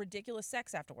 crazy, ridiculous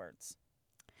sex afterwards.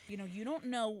 You don't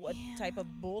know what type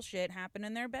of bullshit happened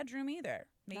in their bedroom either.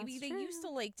 Maybe That's they true. used to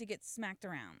like to get smacked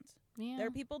around. Yeah. There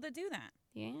are people that do that.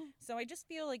 Yeah. So I just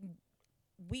feel like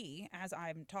we, as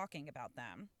I'm talking about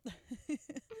them,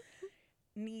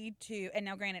 need to. And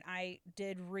now, granted, I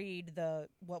did read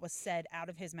what was said out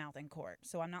of his mouth in court,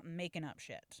 so I'm not making up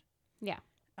shit. Yeah.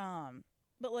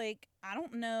 But, like, I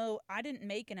don't know. I didn't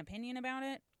make an opinion about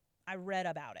it. I read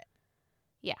about it.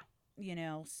 Yeah.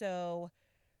 So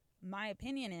my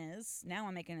opinion is, now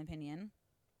I'm making an opinion,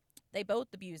 they both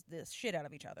abused the shit out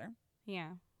of each other. Yeah.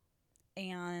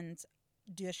 And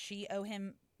does she owe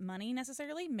him money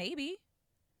necessarily? Maybe.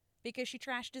 Because she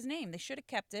trashed his name. They should have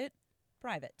kept it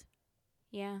private.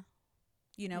 Yeah.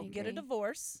 Get a agree.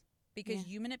 divorce because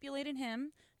Yeah. you manipulated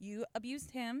him, you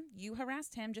abused him, you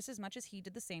harassed him just as much as he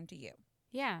did the same to you.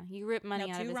 Yeah. You rip money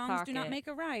Now, out of two his wrongs pocket. do not make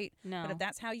a right. No. But if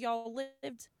that's how y'all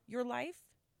lived your life,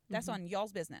 that's on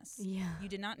y'all's business. Yeah. You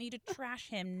did not need to trash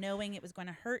him knowing it was going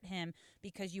to hurt him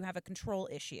because you have a control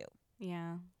issue.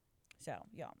 Yeah. So,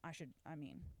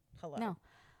 hello. No.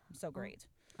 I'm so great.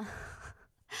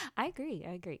 I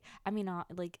agree. I mean,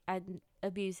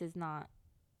 abuse is not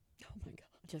Oh my God.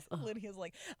 just. Lydia's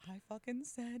like, I fucking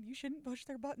said you shouldn't push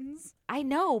their buttons. I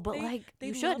know, but They you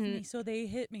love shouldn't. me, so they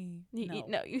hit me.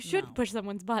 No, you should No. push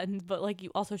someone's buttons, but like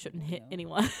you also shouldn't hit No.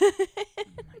 anyone. Oh my God.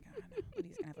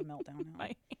 Lydia's going to have a meltdown now. I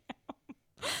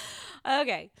am.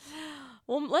 Okay.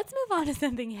 Well, let's move on to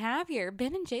something happier.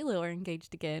 Ben and JLo are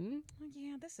engaged again.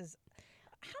 Yeah, this is.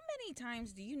 How many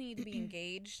times do you need to be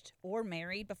engaged or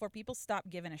married before people stop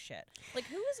giving a shit? Like,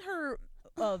 who is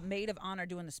her maid of honor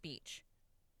doing the speech?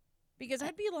 Because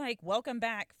I'd be like, welcome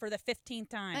back for the 15th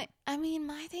time. I mean,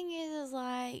 my thing is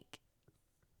like,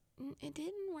 it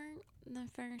didn't work the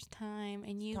first time,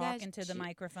 and you guys Talking to the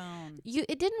microphone.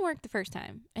 It didn't work the first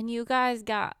time, and you guys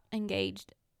got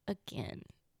engaged again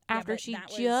after but she that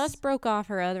was- just broke off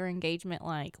her other engagement.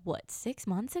 Like what, 6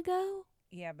 months ago?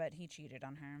 Yeah, but he cheated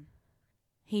on her.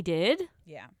 He did?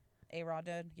 Yeah. A-Rod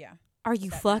did. Yeah. Are you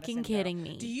That fucking Madison girl. kidding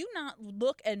me? Do you not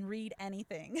look and read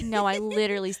anything? No, I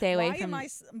literally stay away from.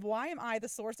 Why am I the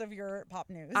source of your pop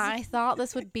news? I thought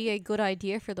this would be a good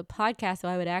idea for the podcast, so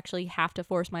I would actually have to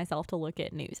force myself to look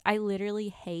at news. I literally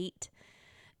hate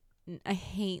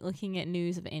looking at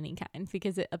news of any kind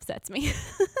because it upsets me.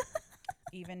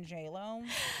 Even J-Lo?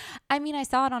 I mean, I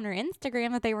saw it on her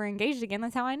Instagram that they were engaged again.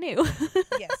 That's how I knew.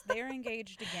 Yes, they're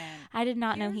engaged again. I did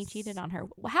not know he Here's- cheated on her.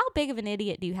 How big of an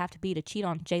idiot do you have to be to cheat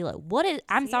on JLo? What is?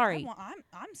 I'm See, sorry.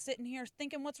 I'm sitting here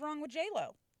thinking what's wrong with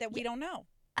J-Lo that we don't know.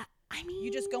 I mean,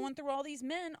 You just going through all these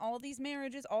men, all these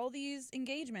marriages, all these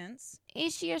engagements.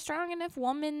 is she a strong enough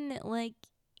woman that, like,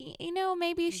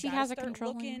 maybe You she gotta has a start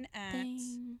controlling looking at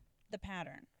thing? the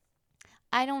pattern.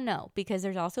 I don't know, because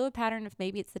there's also a pattern of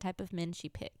maybe it's the type of men she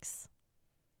picks.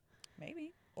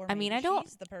 Maybe. Or I mean, maybe I don't.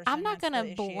 she's the person I'm not that's gonna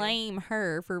the issue. blame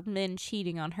her for men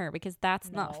cheating on her, because that's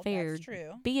No, not fair. that's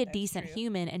true. Be a That's decent true.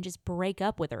 human and just break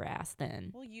up with her ass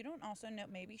then. Well, you don't also know.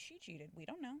 Maybe she cheated. We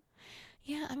don't know.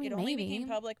 Yeah, I mean, It only became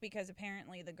maybe. public because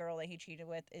apparently the girl that he cheated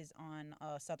with is on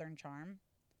Southern Charm,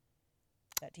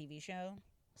 that TV show.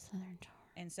 Southern Charm.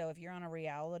 And so if you're on a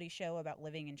reality show about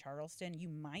living in Charleston, you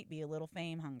might be a little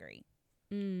fame hungry.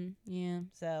 Yeah.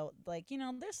 So, like,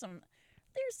 there's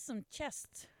some chess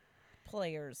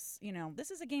players.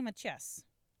 This is a game of chess.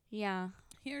 Yeah.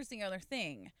 Here's the other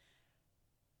thing.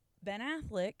 Ben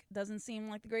Affleck doesn't seem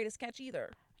like the greatest catch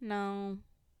either. No.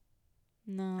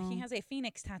 He has a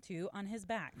phoenix tattoo on his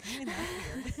back. Isn't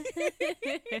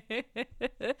that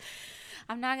weird?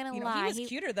 I'm not gonna lie. He was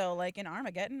cuter though, like in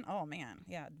Armageddon. Oh man,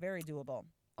 yeah, very doable.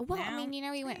 Well, I Now-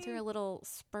 mean, he went through a little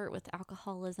spurt with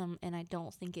alcoholism, and I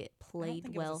don't think it I don't played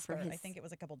think it well was a for spurt. his. I think it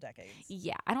was a couple decades.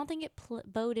 Yeah, I don't think it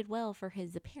boded well for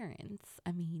his appearance.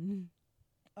 I mean,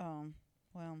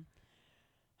 Well,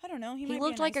 I don't know. He might be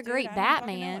looked like nice a great dude. I don't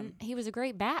fucking know Batman. him. He was a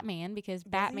great Batman because he?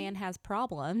 Batman has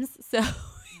problems, so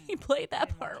he played I that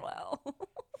didn't watch part it. well.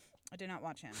 I did not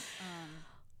watch him.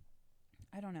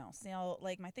 I don't know. So,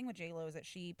 like, my thing with J-Lo is that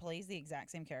she plays the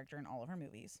exact same character in all of her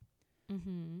movies.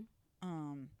 Mm-hmm.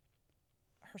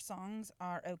 Her songs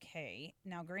are okay.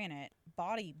 Now, granted,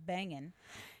 body banging.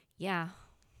 Yeah.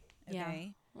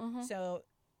 Okay. Yeah. Uh-huh. So,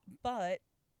 but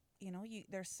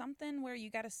there's something where you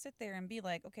got to sit there and be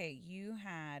like, okay, you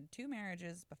had 2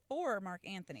 marriages before Mark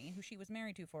Anthony, who she was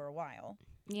married to for a while,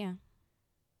 Yeah.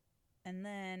 and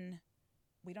then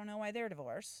we don't know why they're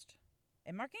divorced.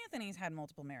 And Mark Anthony's had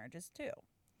multiple marriages too.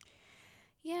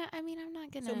 Yeah. I mean, I'm not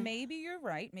gonna. So maybe you're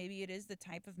right. Maybe it is the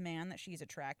type of man that she's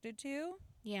attracted to.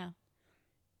 Yeah.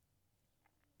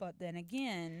 But then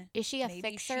again, Is she a maybe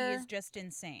fixer? she is just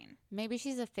insane. Maybe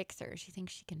she's a fixer. She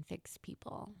thinks she can fix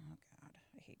people. Oh God,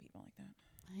 I hate people like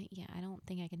that. Yeah, I don't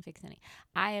think I can fix any.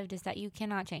 I have decided you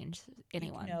cannot change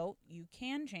anyone. No, you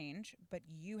can change, but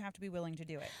you have to be willing to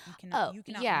do it. You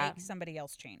cannot yeah. make somebody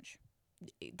else change.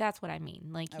 That's what I mean.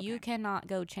 Like, you Okay. cannot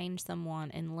go change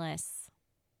someone unless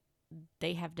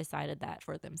they have decided that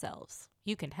for themselves.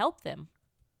 You can help them,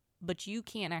 but you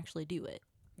can't actually do it.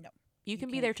 No. You can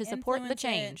be can there to support the influence it.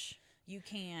 change. You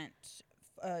can't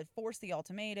force the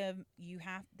ultimatum.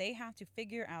 They have to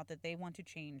figure out that they want to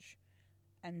change,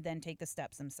 and then take the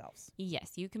steps themselves.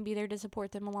 Yes, you can be there to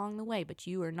support them along the way, but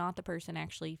you are not the person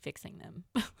actually fixing them.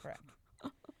 Correct.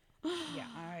 Yeah,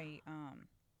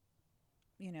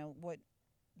 what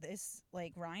this,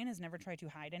 like, Ryan has never tried to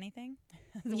hide anything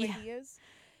the way Yeah. he is.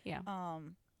 Yeah.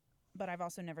 But I've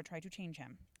also never tried to change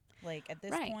him. Like, at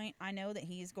this Right. point, I know that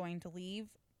he's going to leave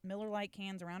Miller Lite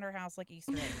cans around our house like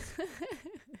Easter eggs.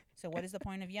 So what is the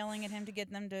point of yelling at him to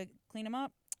get them to clean them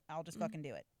up? I'll just fucking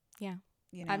do it. Yeah.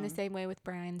 I'm the same way with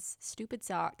Brian's stupid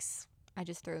socks. I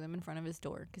just throw them in front of his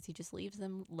door because he just leaves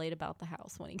them laid about the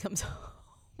house when he comes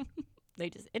home. They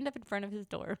just end up in front of his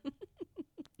door.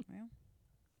 Well,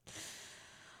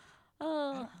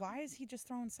 Oh, why is he just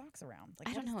throwing socks around? Like,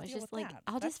 I don't what is know. the It's deal just with like that?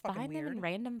 I'll That's just find fucking them in weird.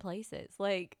 random places.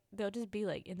 Like, they'll just be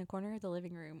like in the corner of the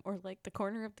living room or like the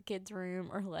corner of the kids' room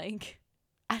or like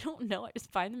I don't know. I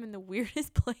just find them in the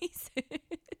weirdest places.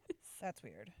 That's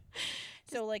weird.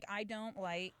 So, like, I don't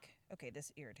like. Okay,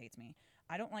 this irritates me.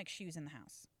 I don't like shoes in the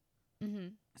house. Mm-hmm.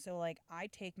 So, like, I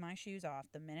take my shoes off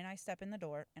the minute I step in the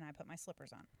door and I put my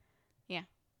slippers on. Yeah.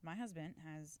 My husband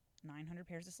has 900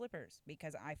 pairs of slippers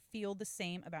because I feel the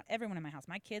same about everyone in my house.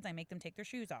 My kids, I make them take their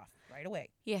shoes off right away.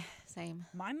 Yeah, same.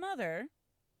 My mother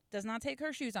does not take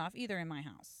her shoes off either in my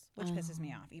house, which pisses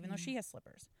me Oh, off, even though she has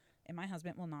slippers. And my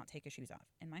husband will not take his shoes off.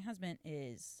 And my husband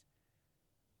is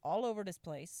all over this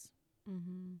place,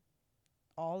 Mm-hmm.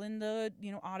 all in the,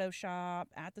 auto shop,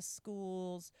 at the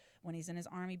schools. When he's in his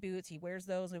army boots, he wears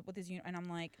those with his and I'm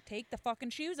like, take the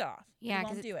fucking shoes off. Yeah, he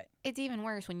 'cause won't do it. It's even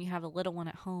worse when you have a little one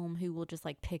at home who will just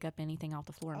like pick up anything off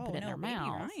the floor and Oh put it no, in their baby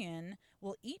mouth. Ryan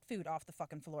will eat food off the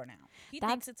fucking floor now. He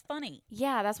That's- thinks it's funny.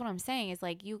 Yeah, that's what I'm saying. Is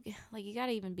like you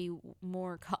gotta even be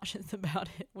more cautious about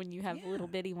it when you have Yeah. little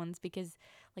bitty ones because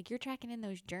like you're tracking in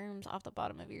those germs off the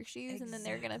bottom of your shoes and then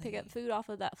they're gonna pick up Exactly. food off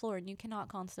of that floor and you cannot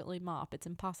constantly mop. It's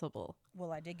impossible.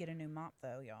 Well, I did get a new mop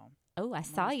though, y'all. Oh, I I'm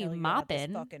saw gonna you tell about this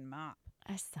mopping. fucking mop.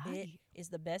 I saw It you. is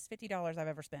the best $50 I've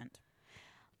ever spent.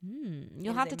 You'll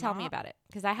is have a to tell me mop? about it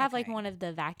because I have like Okay. one of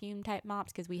the vacuum type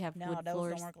mops because we have No, wood those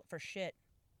floors. don't work for shit.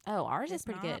 Oh, ours This is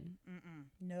pretty mop? good.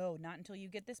 No, not until you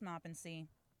get this mop and see.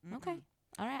 Okay.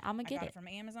 All right. I'm going I to got get it it. from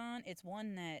Amazon. It's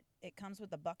one that it comes with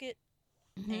the bucket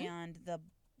Mhm. and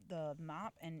the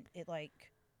mop, and it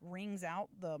like wrings out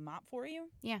the mop for you.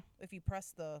 Yeah. If you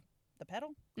press the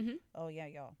pedal. Mhm. Oh yeah,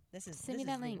 y'all. This is Send me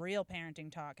that link. real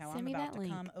parenting talk. How Send I'm me about that to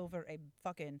link. come over a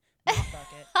fucking mop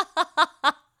bucket.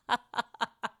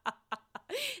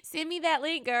 Send me that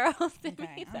link, girl. Send me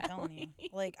Okay, I'm that telling you. link.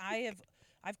 Like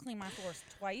I've cleaned my floors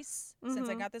twice since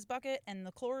I Mhm. got this bucket, and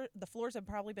the floors have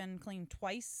probably been cleaned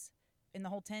twice in the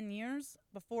whole 10 years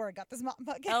before I got this mop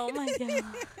bucket. Oh my god.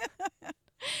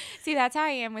 See, that's how I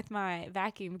am with my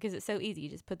vacuum because it's so easy. You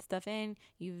just put stuff in,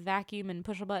 you vacuum and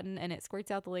push a button, and it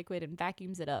squirts out the liquid and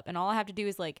vacuums it up. And all I have to do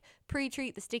is like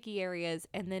pre-treat the sticky areas,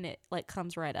 and then it like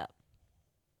comes right up.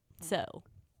 So,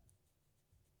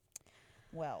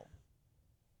 Well,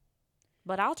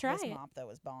 but I'll try this it. mop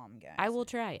though is bomb, guys. I will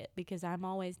try it because I'm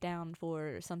always down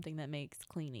for something that makes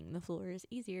cleaning the floors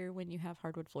easier when you have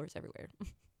hardwood floors everywhere.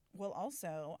 Well,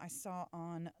 also, I saw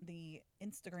on the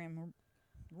Instagram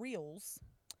Reels,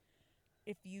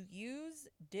 if you use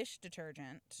dish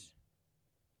detergent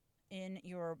in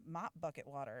your mop bucket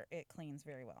water, it cleans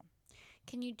very well.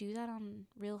 Can you do that on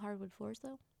real hardwood floors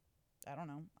though? I don't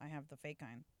know. I have the fake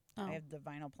kind. Oh, I have the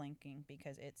vinyl planking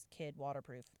because it's kid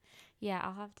waterproof. yeah.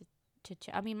 I'll have to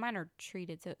check. I mean, mine are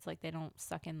treated, so it's like they don't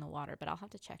suck in the water. But I'll have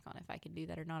to check on if I can do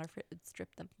that or not, or if it would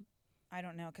strip them. I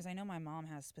don't know because I know my mom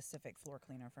has specific floor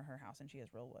cleaner for her house and she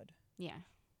has real wood. Yeah,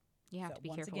 you have So to be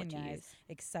once careful again, what you guys, use.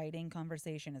 exciting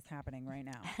conversation is happening right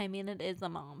now. I mean, it is a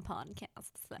mom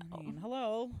podcast, so. I mean,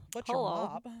 hello. What's Hello. your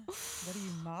mop? What do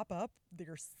you mop up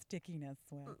your stickiness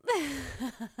with?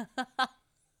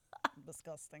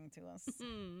 Disgusting to us.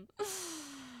 Mm.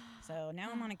 So now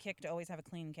I'm on a kick to always have a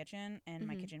clean kitchen, and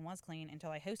my Mhm. kitchen was clean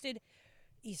until I hosted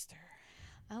Easter.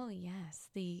 Oh yes,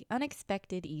 the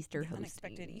unexpected Easter The hosting.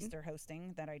 unexpected Easter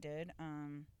hosting that I did,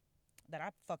 that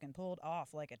I fucking pulled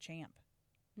off like a champ.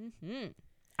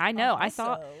 I know. I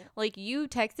saw Also- like you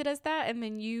texted us that, and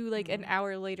then you like an Mhm.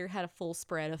 hour later had a full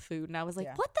spread of food, and I was like,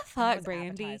 Yeah. "What the and it fuck, was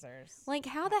Brandy? appetizers. Like,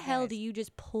 how the hell Guys, do you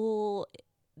just pull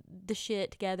the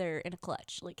shit together in a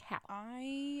clutch? Like, how?"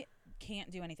 I can't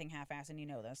do anything half-assed, and you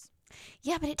know this.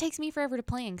 Yeah, but it takes me forever to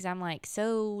plan because I'm like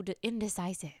so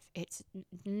indecisive. It's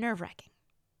nerve wracking.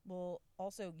 Well,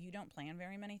 also, you don't plan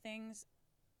very many things.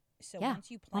 So Yeah, once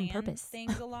you on plan purpose.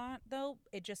 things a lot, though,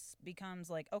 it just becomes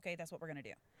like, okay, that's what we're going to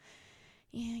do.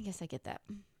 Yeah, I guess I get that.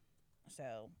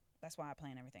 So that's why I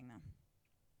plan everything now.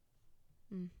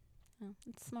 Oh,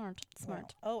 it's smart. It's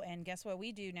smart. Well, oh, and guess what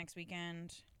we do next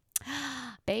weekend?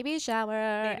 Baby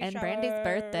shower Baby and Brandy's shower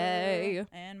birthday.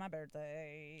 And my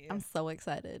birthday. I'm so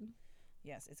excited.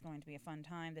 Yes, it's going to be a fun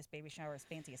time. This baby shower is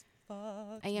fancy as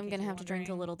fuck. I am going to have to drink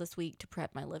a little this week to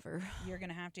prep my liver. You're going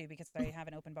to have to because I have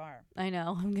an open bar. I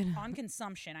know. I'm going to. On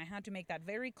consumption, I had to make that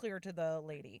very clear to the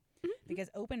lady because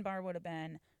open bar would have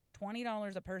been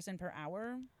 $20 a person per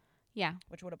hour, Yeah.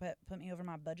 which would have put me over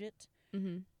my budget.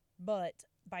 Mm-hmm. But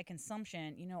by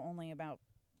consumption, only about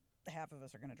half of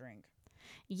us are going to drink.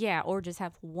 Yeah, or just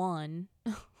have one.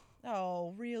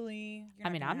 Oh, really? I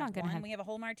mean, I'm not gonna one. have- We have a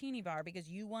whole martini bar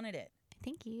because you wanted it.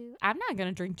 Thank you. I'm not going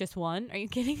to drink just one. Are you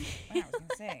kidding me? I was going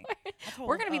to say.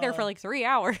 We're going to be there for like 3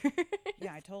 hours.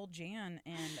 Yeah, I told Jan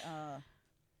and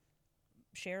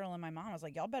Cheryl and my mom, I was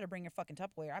like, y'all better bring your fucking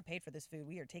Tupperware. I paid for this food.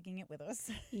 We are taking it with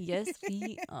us. Yes,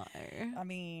 we are. I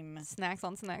mean, Snacks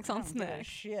on snacks I on don't give a snacks.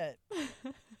 shit.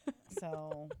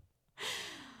 So,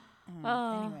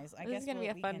 Oh, anyways, I this guess is going to be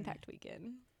what a we fun can- packed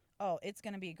weekend. Oh, it's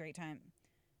going to be a great time.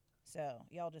 So,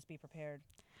 y'all just be prepared.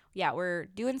 Yeah, we're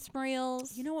doing some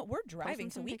reels. You know what? We're driving,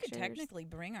 so some we could pictures. technically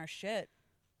bring our shit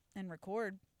and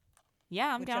record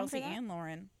Yeah, I'm with down Chelsea for that. and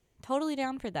Lauren. Totally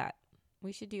down for that.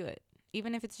 We should do it.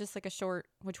 Even if it's just like a short,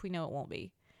 which we know it won't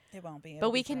be. It won't be. But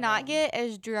It'll we be for cannot everyone. get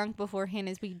as drunk beforehand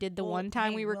as we did the Well, one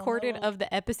time hey, we well, recorded no. of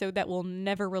the episode that we'll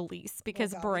never release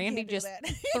because Oh, God, we Brandy can't do just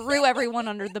that. threw everyone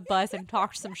under the bus and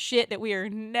talked some shit that we are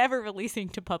never releasing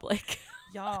to public.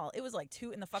 Y'all, it was like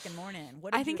 2 in the fucking morning.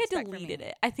 What did I you think I expect from deleted me?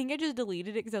 it. I think I just deleted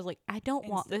it because I was like, I don't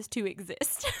want this to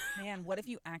exist. Man, what if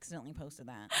you accidentally posted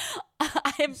that?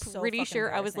 I am So pretty fucking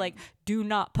sure I was like, embarrassing. do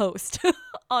not post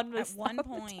on this. At one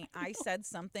point, I said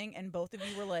something, and both of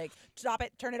you were like, "Stop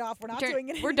it! Turn it off! We're not doing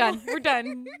it. We're done. anymore." We're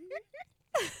done.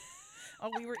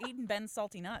 Oh, we were eating Ben's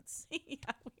salty nuts. Yeah,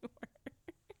 we were.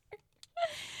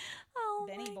 Oh,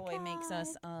 Benny my boy makes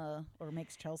us God. or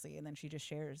makes Chelsea, and then she just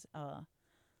shares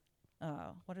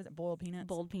what is it? Boiled peanuts.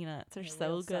 Boiled peanuts are They're so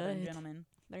real Southern good. gentlemen.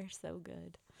 They're so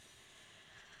good.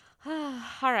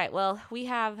 All right. Well, we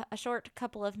have a short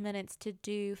couple of minutes to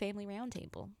do family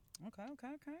roundtable. Okay.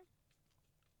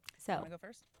 So, Want to go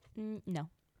first? no.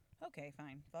 Okay,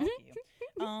 fine. Fuck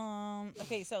you.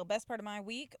 Okay, so best part of my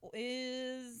week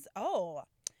is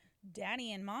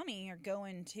Daddy and Mommy are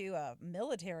going to a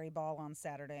military ball on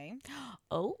Saturday.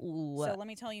 Oh. So let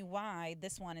me tell you why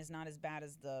this one is not as bad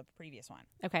as the previous one.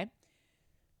 Okay.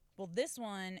 Well, this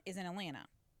one is in Atlanta.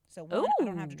 So one, I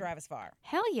don't have to Ooh. drive as far.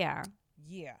 Hell yeah.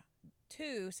 Yeah.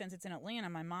 Two, since it's in Atlanta,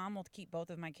 my mom will keep both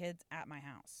of my kids at my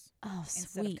house Oh,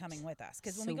 instead sweet. of coming with us.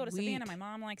 Because when we go to Savannah, my Sweet.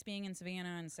 mom likes being in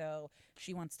Savannah, and so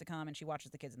she wants to come and she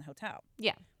watches the kids in the hotel.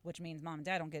 Yeah. Which means mom and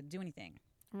dad don't get to do anything.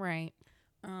 Right.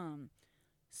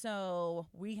 So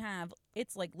we have,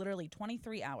 it's like literally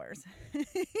 23 hours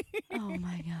Oh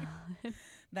my God.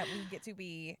 that we get to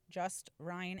be just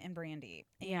Ryan and Brandy.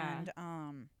 Yeah.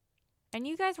 And And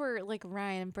you guys were like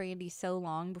Ryan and Brandy so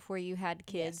long before you had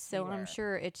kids, Yes, so we I'm were.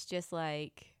 sure it's just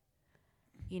like,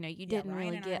 you yeah, didn't Ryan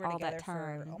really and I get were all that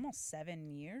together for time. almost 7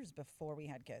 years before we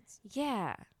had kids.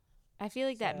 Yeah. I feel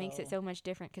like that makes it So- so much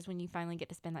different because when you finally get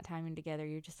to spend that time together,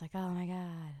 you're just like, oh my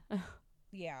God.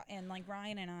 Yeah, and like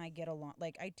Ryan and I get along.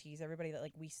 Like I tease everybody that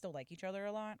like we still like each other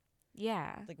a lot.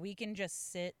 Yeah. Like we can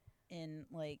just sit in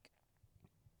like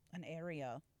an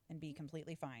area and be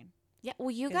completely fine. Yeah.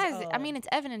 Well, you 'Cause, guys, I mean, it's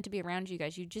evident to be around you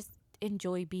guys. You just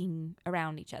enjoy being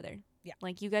around each other. Yeah.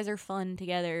 Like you guys are fun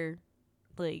together.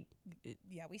 Like,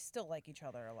 Yeah, we still like each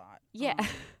other a lot. yeah.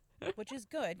 Which is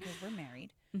good because we're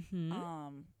married.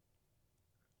 Mm-hmm.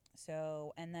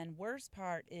 So, and then worst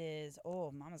part is,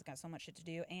 Mama's got so much shit to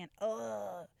do, and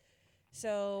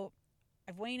so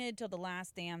I've waited till the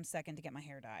last damn second to get my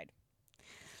hair dyed.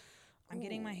 I'm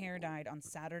getting my hair dyed on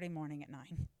Saturday morning at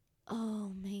 9. Oh,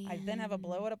 man. I then have a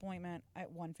blowout appointment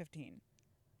at 1:15.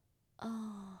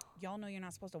 Oh. Y'all know you're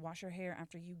not supposed to wash your hair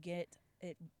after you get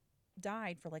it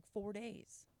dyed for like 4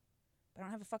 days. But I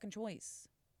don't have a fucking choice.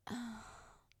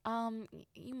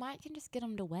 You might can just get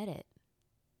them to wet it.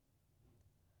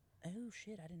 Oh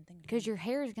shit, I didn't think of Because that. your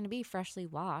hair is going to be freshly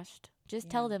washed. Just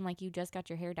tell them like you just got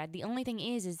your hair dyed. The only thing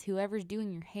is whoever's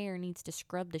doing your hair needs to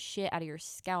scrub the shit out of your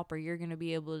scalp or you're going to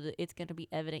be able to, it's going to be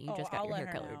evident you just got I'll your let hair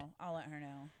her colored. know. I'll let her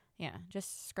know. Yeah,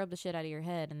 just scrub the shit out of your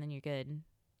head and then you're good.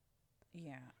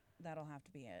 Yeah, that'll have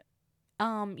to be it.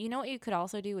 You know what you could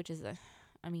also do, which is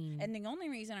And the only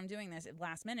reason I'm doing this at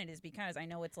last minute is because I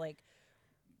know it's like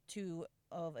too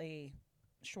of a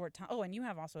short time. Oh, and you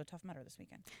have also a Tough Mudder this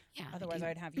weekend. yeah. I Otherwise, do.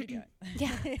 I'd have you do it.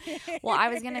 Yeah. Well, I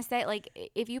was going to say, like,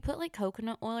 if you put, like,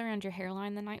 coconut oil around your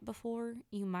hairline the night before,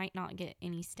 you might not get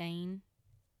any stain.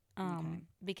 Okay.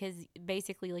 Because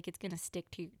basically, like, it's going to stick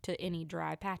to any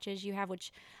dry patches you have,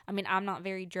 which, I mean, I'm not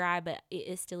very dry, but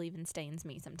it still even stains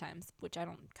me sometimes, which I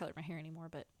don't color my hair anymore,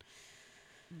 but.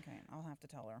 Okay, I'll have to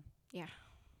tell her. Yeah.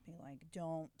 Be like,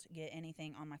 don't get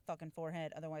anything on my fucking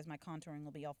forehead, otherwise my contouring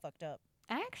will be all fucked up.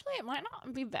 Actually, it might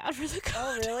not be bad for the Oh,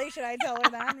 color. really? Should I tell her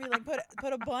that? And be like,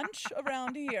 put a bunch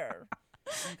around here.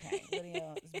 Okay,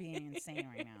 Lydia is being insane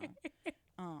right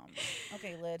now.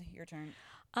 Okay, Lyd, your turn.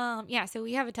 Yeah, so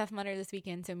we have a Tough Mudder this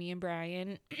weekend. So me and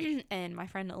Brian and my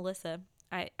friend Alyssa.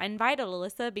 I invited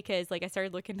Alyssa because like I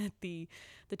started looking at the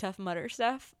Tough Mudder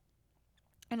stuff.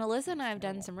 And Alyssa and I have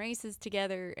done some races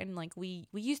together and like we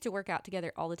used to work out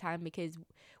together all the time because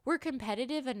we're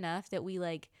competitive enough that we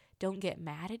like don't get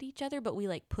mad at each other, but we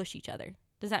like push each other.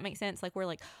 Does that make sense? Like we're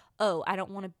like, oh, I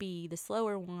don't want to be the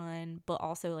slower one, but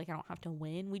also like I don't have to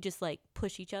win. We just like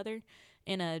push each other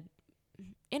in a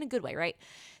good way, right?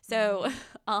 So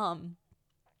I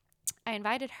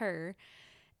invited her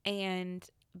and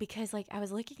because like I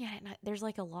was looking at it and there's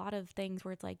like a lot of things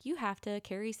where it's like you have to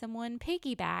carry someone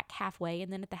piggyback halfway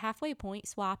and then at the halfway point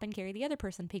swap and carry the other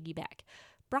person piggyback.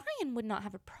 Brian would not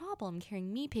have a problem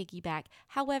carrying me piggyback.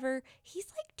 However, he's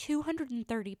like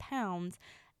 230 pounds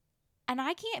and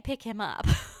I can't pick him up.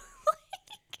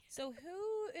 So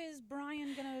who is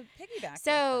Brian gonna piggyback?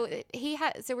 So with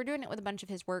then? so we're doing it with a bunch of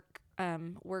his work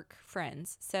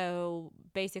friends. So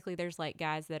basically there's like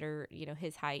guys that are,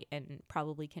 his height and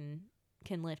probably can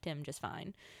lift him just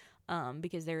fine.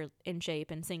 Because they're in shape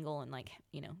and single and like,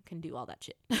 can do all that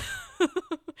shit.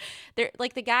 They're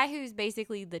like the guy who's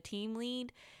basically the team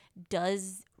lead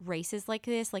does races like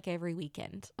this like every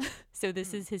weekend. So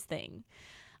this is his thing.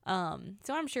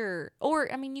 So I'm sure,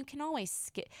 or I mean, you can always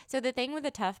skip. So the thing with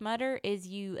a Tough Mudder is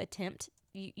you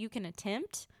can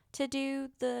attempt to do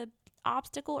the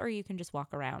obstacle or you can just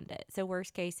walk around it. So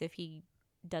worst case, if he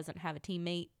doesn't have a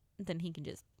teammate, then he can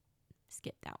just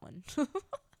skip that one.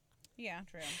 Yeah,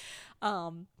 true.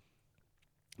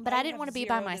 But I didn't want to be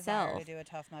by zero desire myself. to do a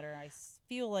Tough Mudder. I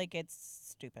feel like it's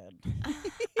stupid.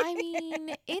 I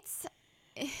mean, it's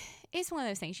one of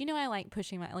those things. I like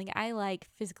pushing I like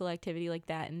physical activity like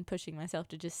that and pushing myself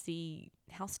to just see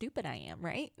how stupid I am,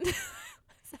 right?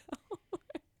 So.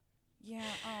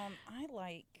 Yeah, I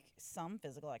like some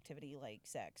physical activity like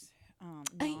sex.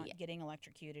 Yeah. Not getting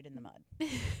electrocuted in the mud. But,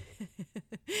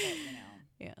 you know,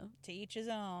 Yeah. to each his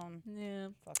own. Yeah.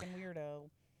 Fucking weirdo.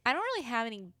 I don't really have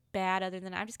any bad other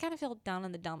than I just kind of feel down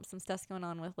in the dumps. Some stuff's going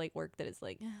on with like work that is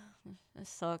like, this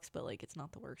sucks, but like it's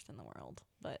not the worst in the world.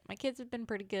 But my kids have been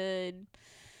pretty good.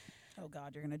 Oh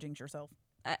God, you're gonna jinx yourself.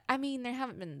 I mean, they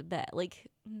haven't been the best. Like,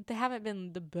 they haven't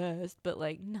been the best, but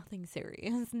like nothing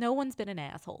serious. No one's been an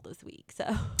asshole this week, so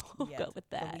we'll Yet. go with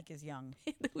that. The week is young.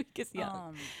 The week is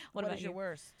young. What about is your you?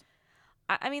 worst?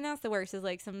 I mean, that's the worst. Is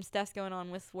like some stuff's going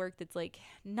on with work that's like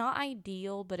not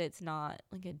ideal, but it's not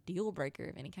like a deal breaker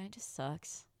of any kind. It just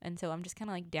sucks, and so I'm just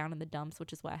kind of like down in the dumps,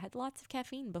 which is why I had lots of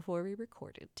caffeine before we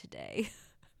recorded today.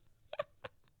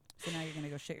 So now you're gonna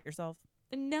go shit yourself?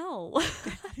 No.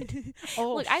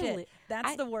 Oh Look, shit!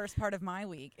 That's the worst part of my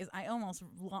week. Is I almost,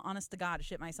 honest to God,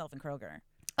 shit myself in Kroger.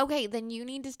 Okay, then you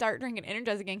need to start drinking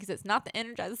Energize again because it's not the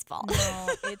Energize's fault. No,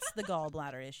 it's the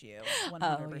gallbladder issue.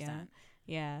 100%.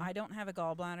 Yeah. I don't have a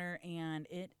gallbladder, and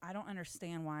I don't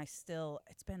understand why still.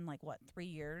 It's been like what, 3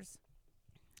 years,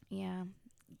 Yeah.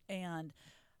 and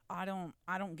I don't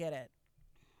get it.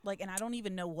 Like, and I don't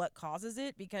even know what causes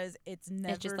it because it's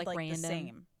never just, like, the random.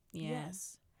 same. Yeah.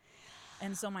 Yes.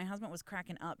 And so my husband was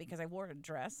cracking up because I wore a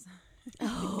dress.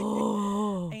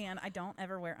 Oh. And I don't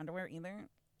ever wear underwear either.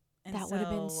 And That would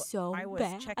have been so I was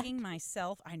bad. checking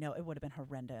myself. I know, it would have been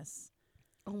horrendous.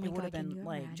 Oh my It would God, have can been you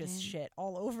like just imagine? shit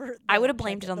all over. I would have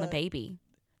blamed it on the baby. baby.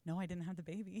 No, I didn't have the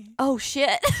baby. Oh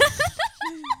shit.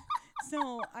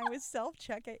 So I was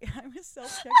self-checking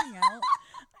out,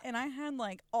 and I had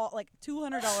like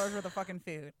 $200 worth of fucking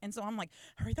food. And so I'm like,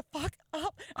 hurry the fuck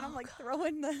up. And I'm like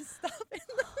throwing the stuff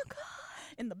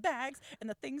in the bags, and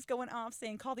the things going off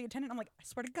saying, call the attendant. I'm like, I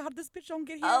swear to God, this bitch don't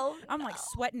get here. Oh, I'm like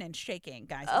sweating and shaking,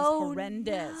 guys. It was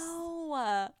horrendous.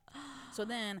 No. So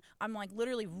then I'm like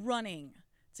literally running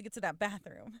to get to that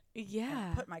bathroom. Yeah.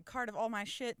 And I put my cart of all my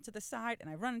shit to the side, and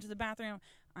I run into the bathroom,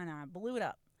 and I blew it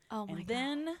up. Oh my And God.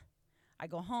 then I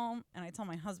go home, and I tell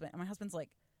my husband, and my husband's like,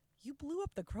 you blew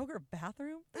up the Kroger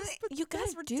bathroom? You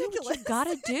That's gotta do what ridiculous. you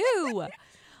gotta do.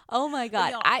 Oh my But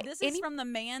God. y'all, this is from the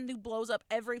man who blows up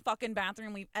every fucking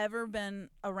bathroom we've ever been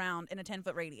around in a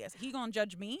 10-foot radius. He gonna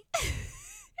judge me?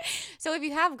 So if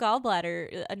you have no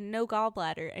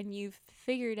gallbladder, and you've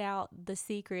figured out the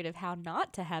secret of how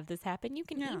not to have this happen, you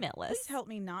can email us. Please help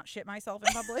me not shit myself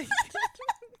in public.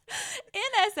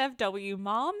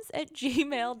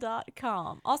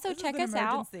 nsfwmoms@gmail.com. Also, This is check an us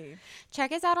out. emergency.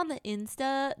 Check us out on the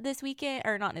Insta this weekend,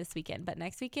 or not this weekend, but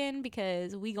next weekend,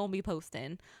 because we gonna be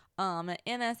posting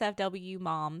NSFW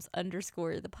moms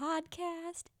 _ the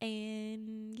podcast.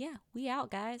 And yeah, we out,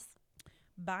 guys.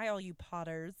 Bye, all you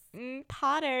potters.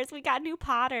 Potters. We got new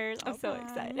potters. I'm so Okay.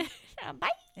 excited. Bye.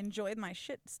 Enjoyed my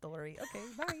shit story. Okay,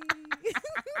 bye.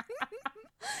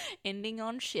 Ending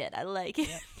on shit. I like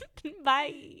it.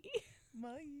 Bye.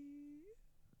 Bye.